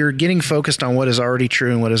you're getting focused on what is already true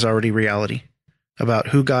and what is already reality about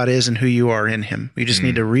who God is and who you are in him. You just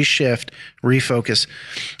need to reshift, refocus.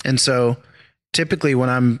 And so typically when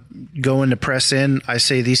I'm going to press in, I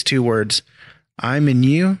say these two words, "I'm in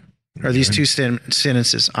you," or these two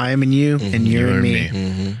sentences, "I am in you and you're in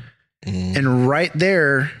me." And right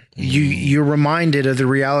there, you're reminded of the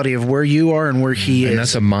reality of where you are and where he is. And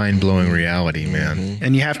that's a mind-blowing reality, man.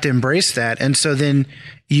 And you have to embrace that. And so then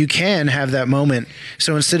you can have that moment.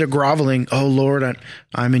 So instead of groveling, "Oh Lord,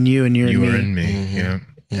 I'm in you and you're in me." You are in me.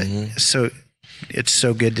 Yeah. So it's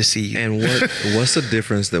so good to see you. And what's the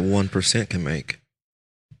difference that 1% can make?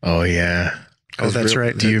 Oh yeah. Oh, that's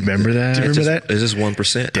right. Do you remember that? Do you remember that? It's just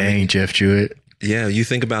 1%. Dang, Jeff Jewett. Yeah, you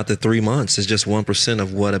think about the 3 months. It's just 1%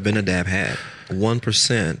 of what Abinadab had.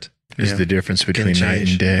 1% is the difference between night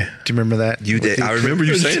and day. Do you remember that? You did. I remember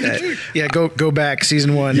you saying that. Yeah, go back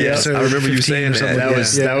season 1. Yeah, episode I remember you 15 saying or something that. like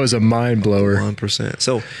That was a mind blower. 1%.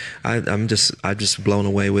 So I'm just blown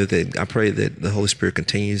away with it. I pray that the Holy Spirit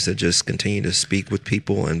continue to speak with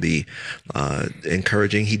people and be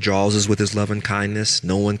encouraging. He draws us with his love and kindness.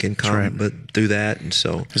 No one can come but through that. And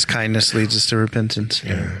so his kindness leads us to repentance.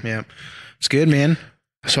 Yeah. It's good, man.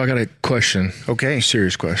 So I got a question. Okay.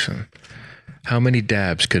 Serious question. How many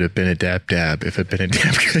dabs could have been a dab if it had been a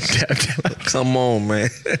dab could have dab? Come on, man.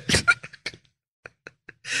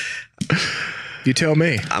 You tell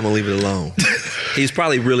me. I'm going to leave it alone. He's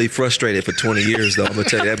probably really frustrated for 20 years, though. I'm going to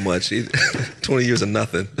tell you that much. 20 years of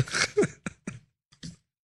nothing.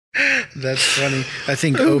 That's funny. I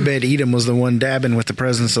think Obed-Edom was the one dabbing with the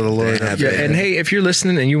presence of the Lord. Yeah, and hey, if you're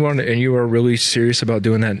listening and you are really serious about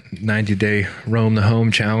doing that 90-day roam the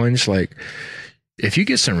home challenge, like if you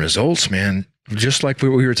get some results, man, just like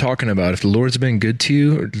what we were talking about, if the Lord's been good to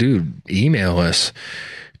you, dude, email us.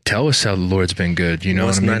 Tell us how the Lord's been good. You know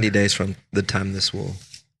what I mean? 90 days from the time this will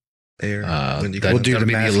air? We'll do the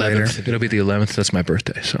math later. It'll be the 11th. That's my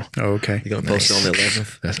birthday. So. Oh, okay. You're going to post it on the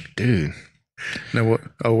 11th? Dude. No, what?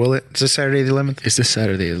 Oh, will it? Is this Saturday the 11th? It's this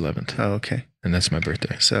Saturday the 11th. Oh, okay. And that's my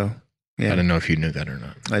birthday. So, yeah. I don't know if you knew that or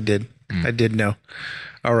not. I did. I did know.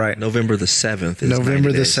 All right. November the 7th is November 90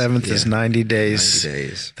 the days. 7th is 90 days. 90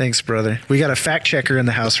 days. Thanks, brother. We got a fact checker in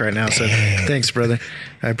the house right now, so thanks, brother.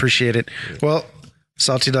 I appreciate it. Well,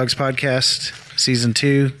 Salty Dogs Podcast, Season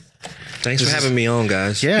 2. Thanks for having me on,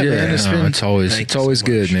 guys. Yeah, man. It's always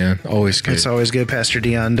good, man. Always good. It's always good, Pastor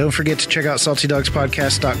Dion. Don't forget to check out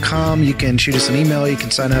saltydogspodcast.com. You can shoot us an email. You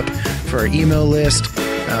can sign up for our email list.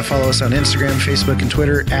 Follow us on Instagram, Facebook, and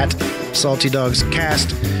Twitter at Salty Dogs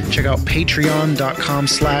Cast. Check out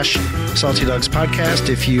patreon.com/saltydogspodcast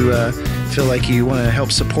if you feel like you want to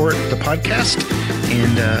help support the podcast.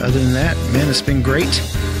 And other than that, man, it's been great.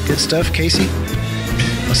 Good stuff, Casey.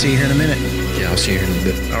 I'll see you here in a minute. Yeah, I'll see you here in a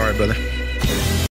bit. All right, brother.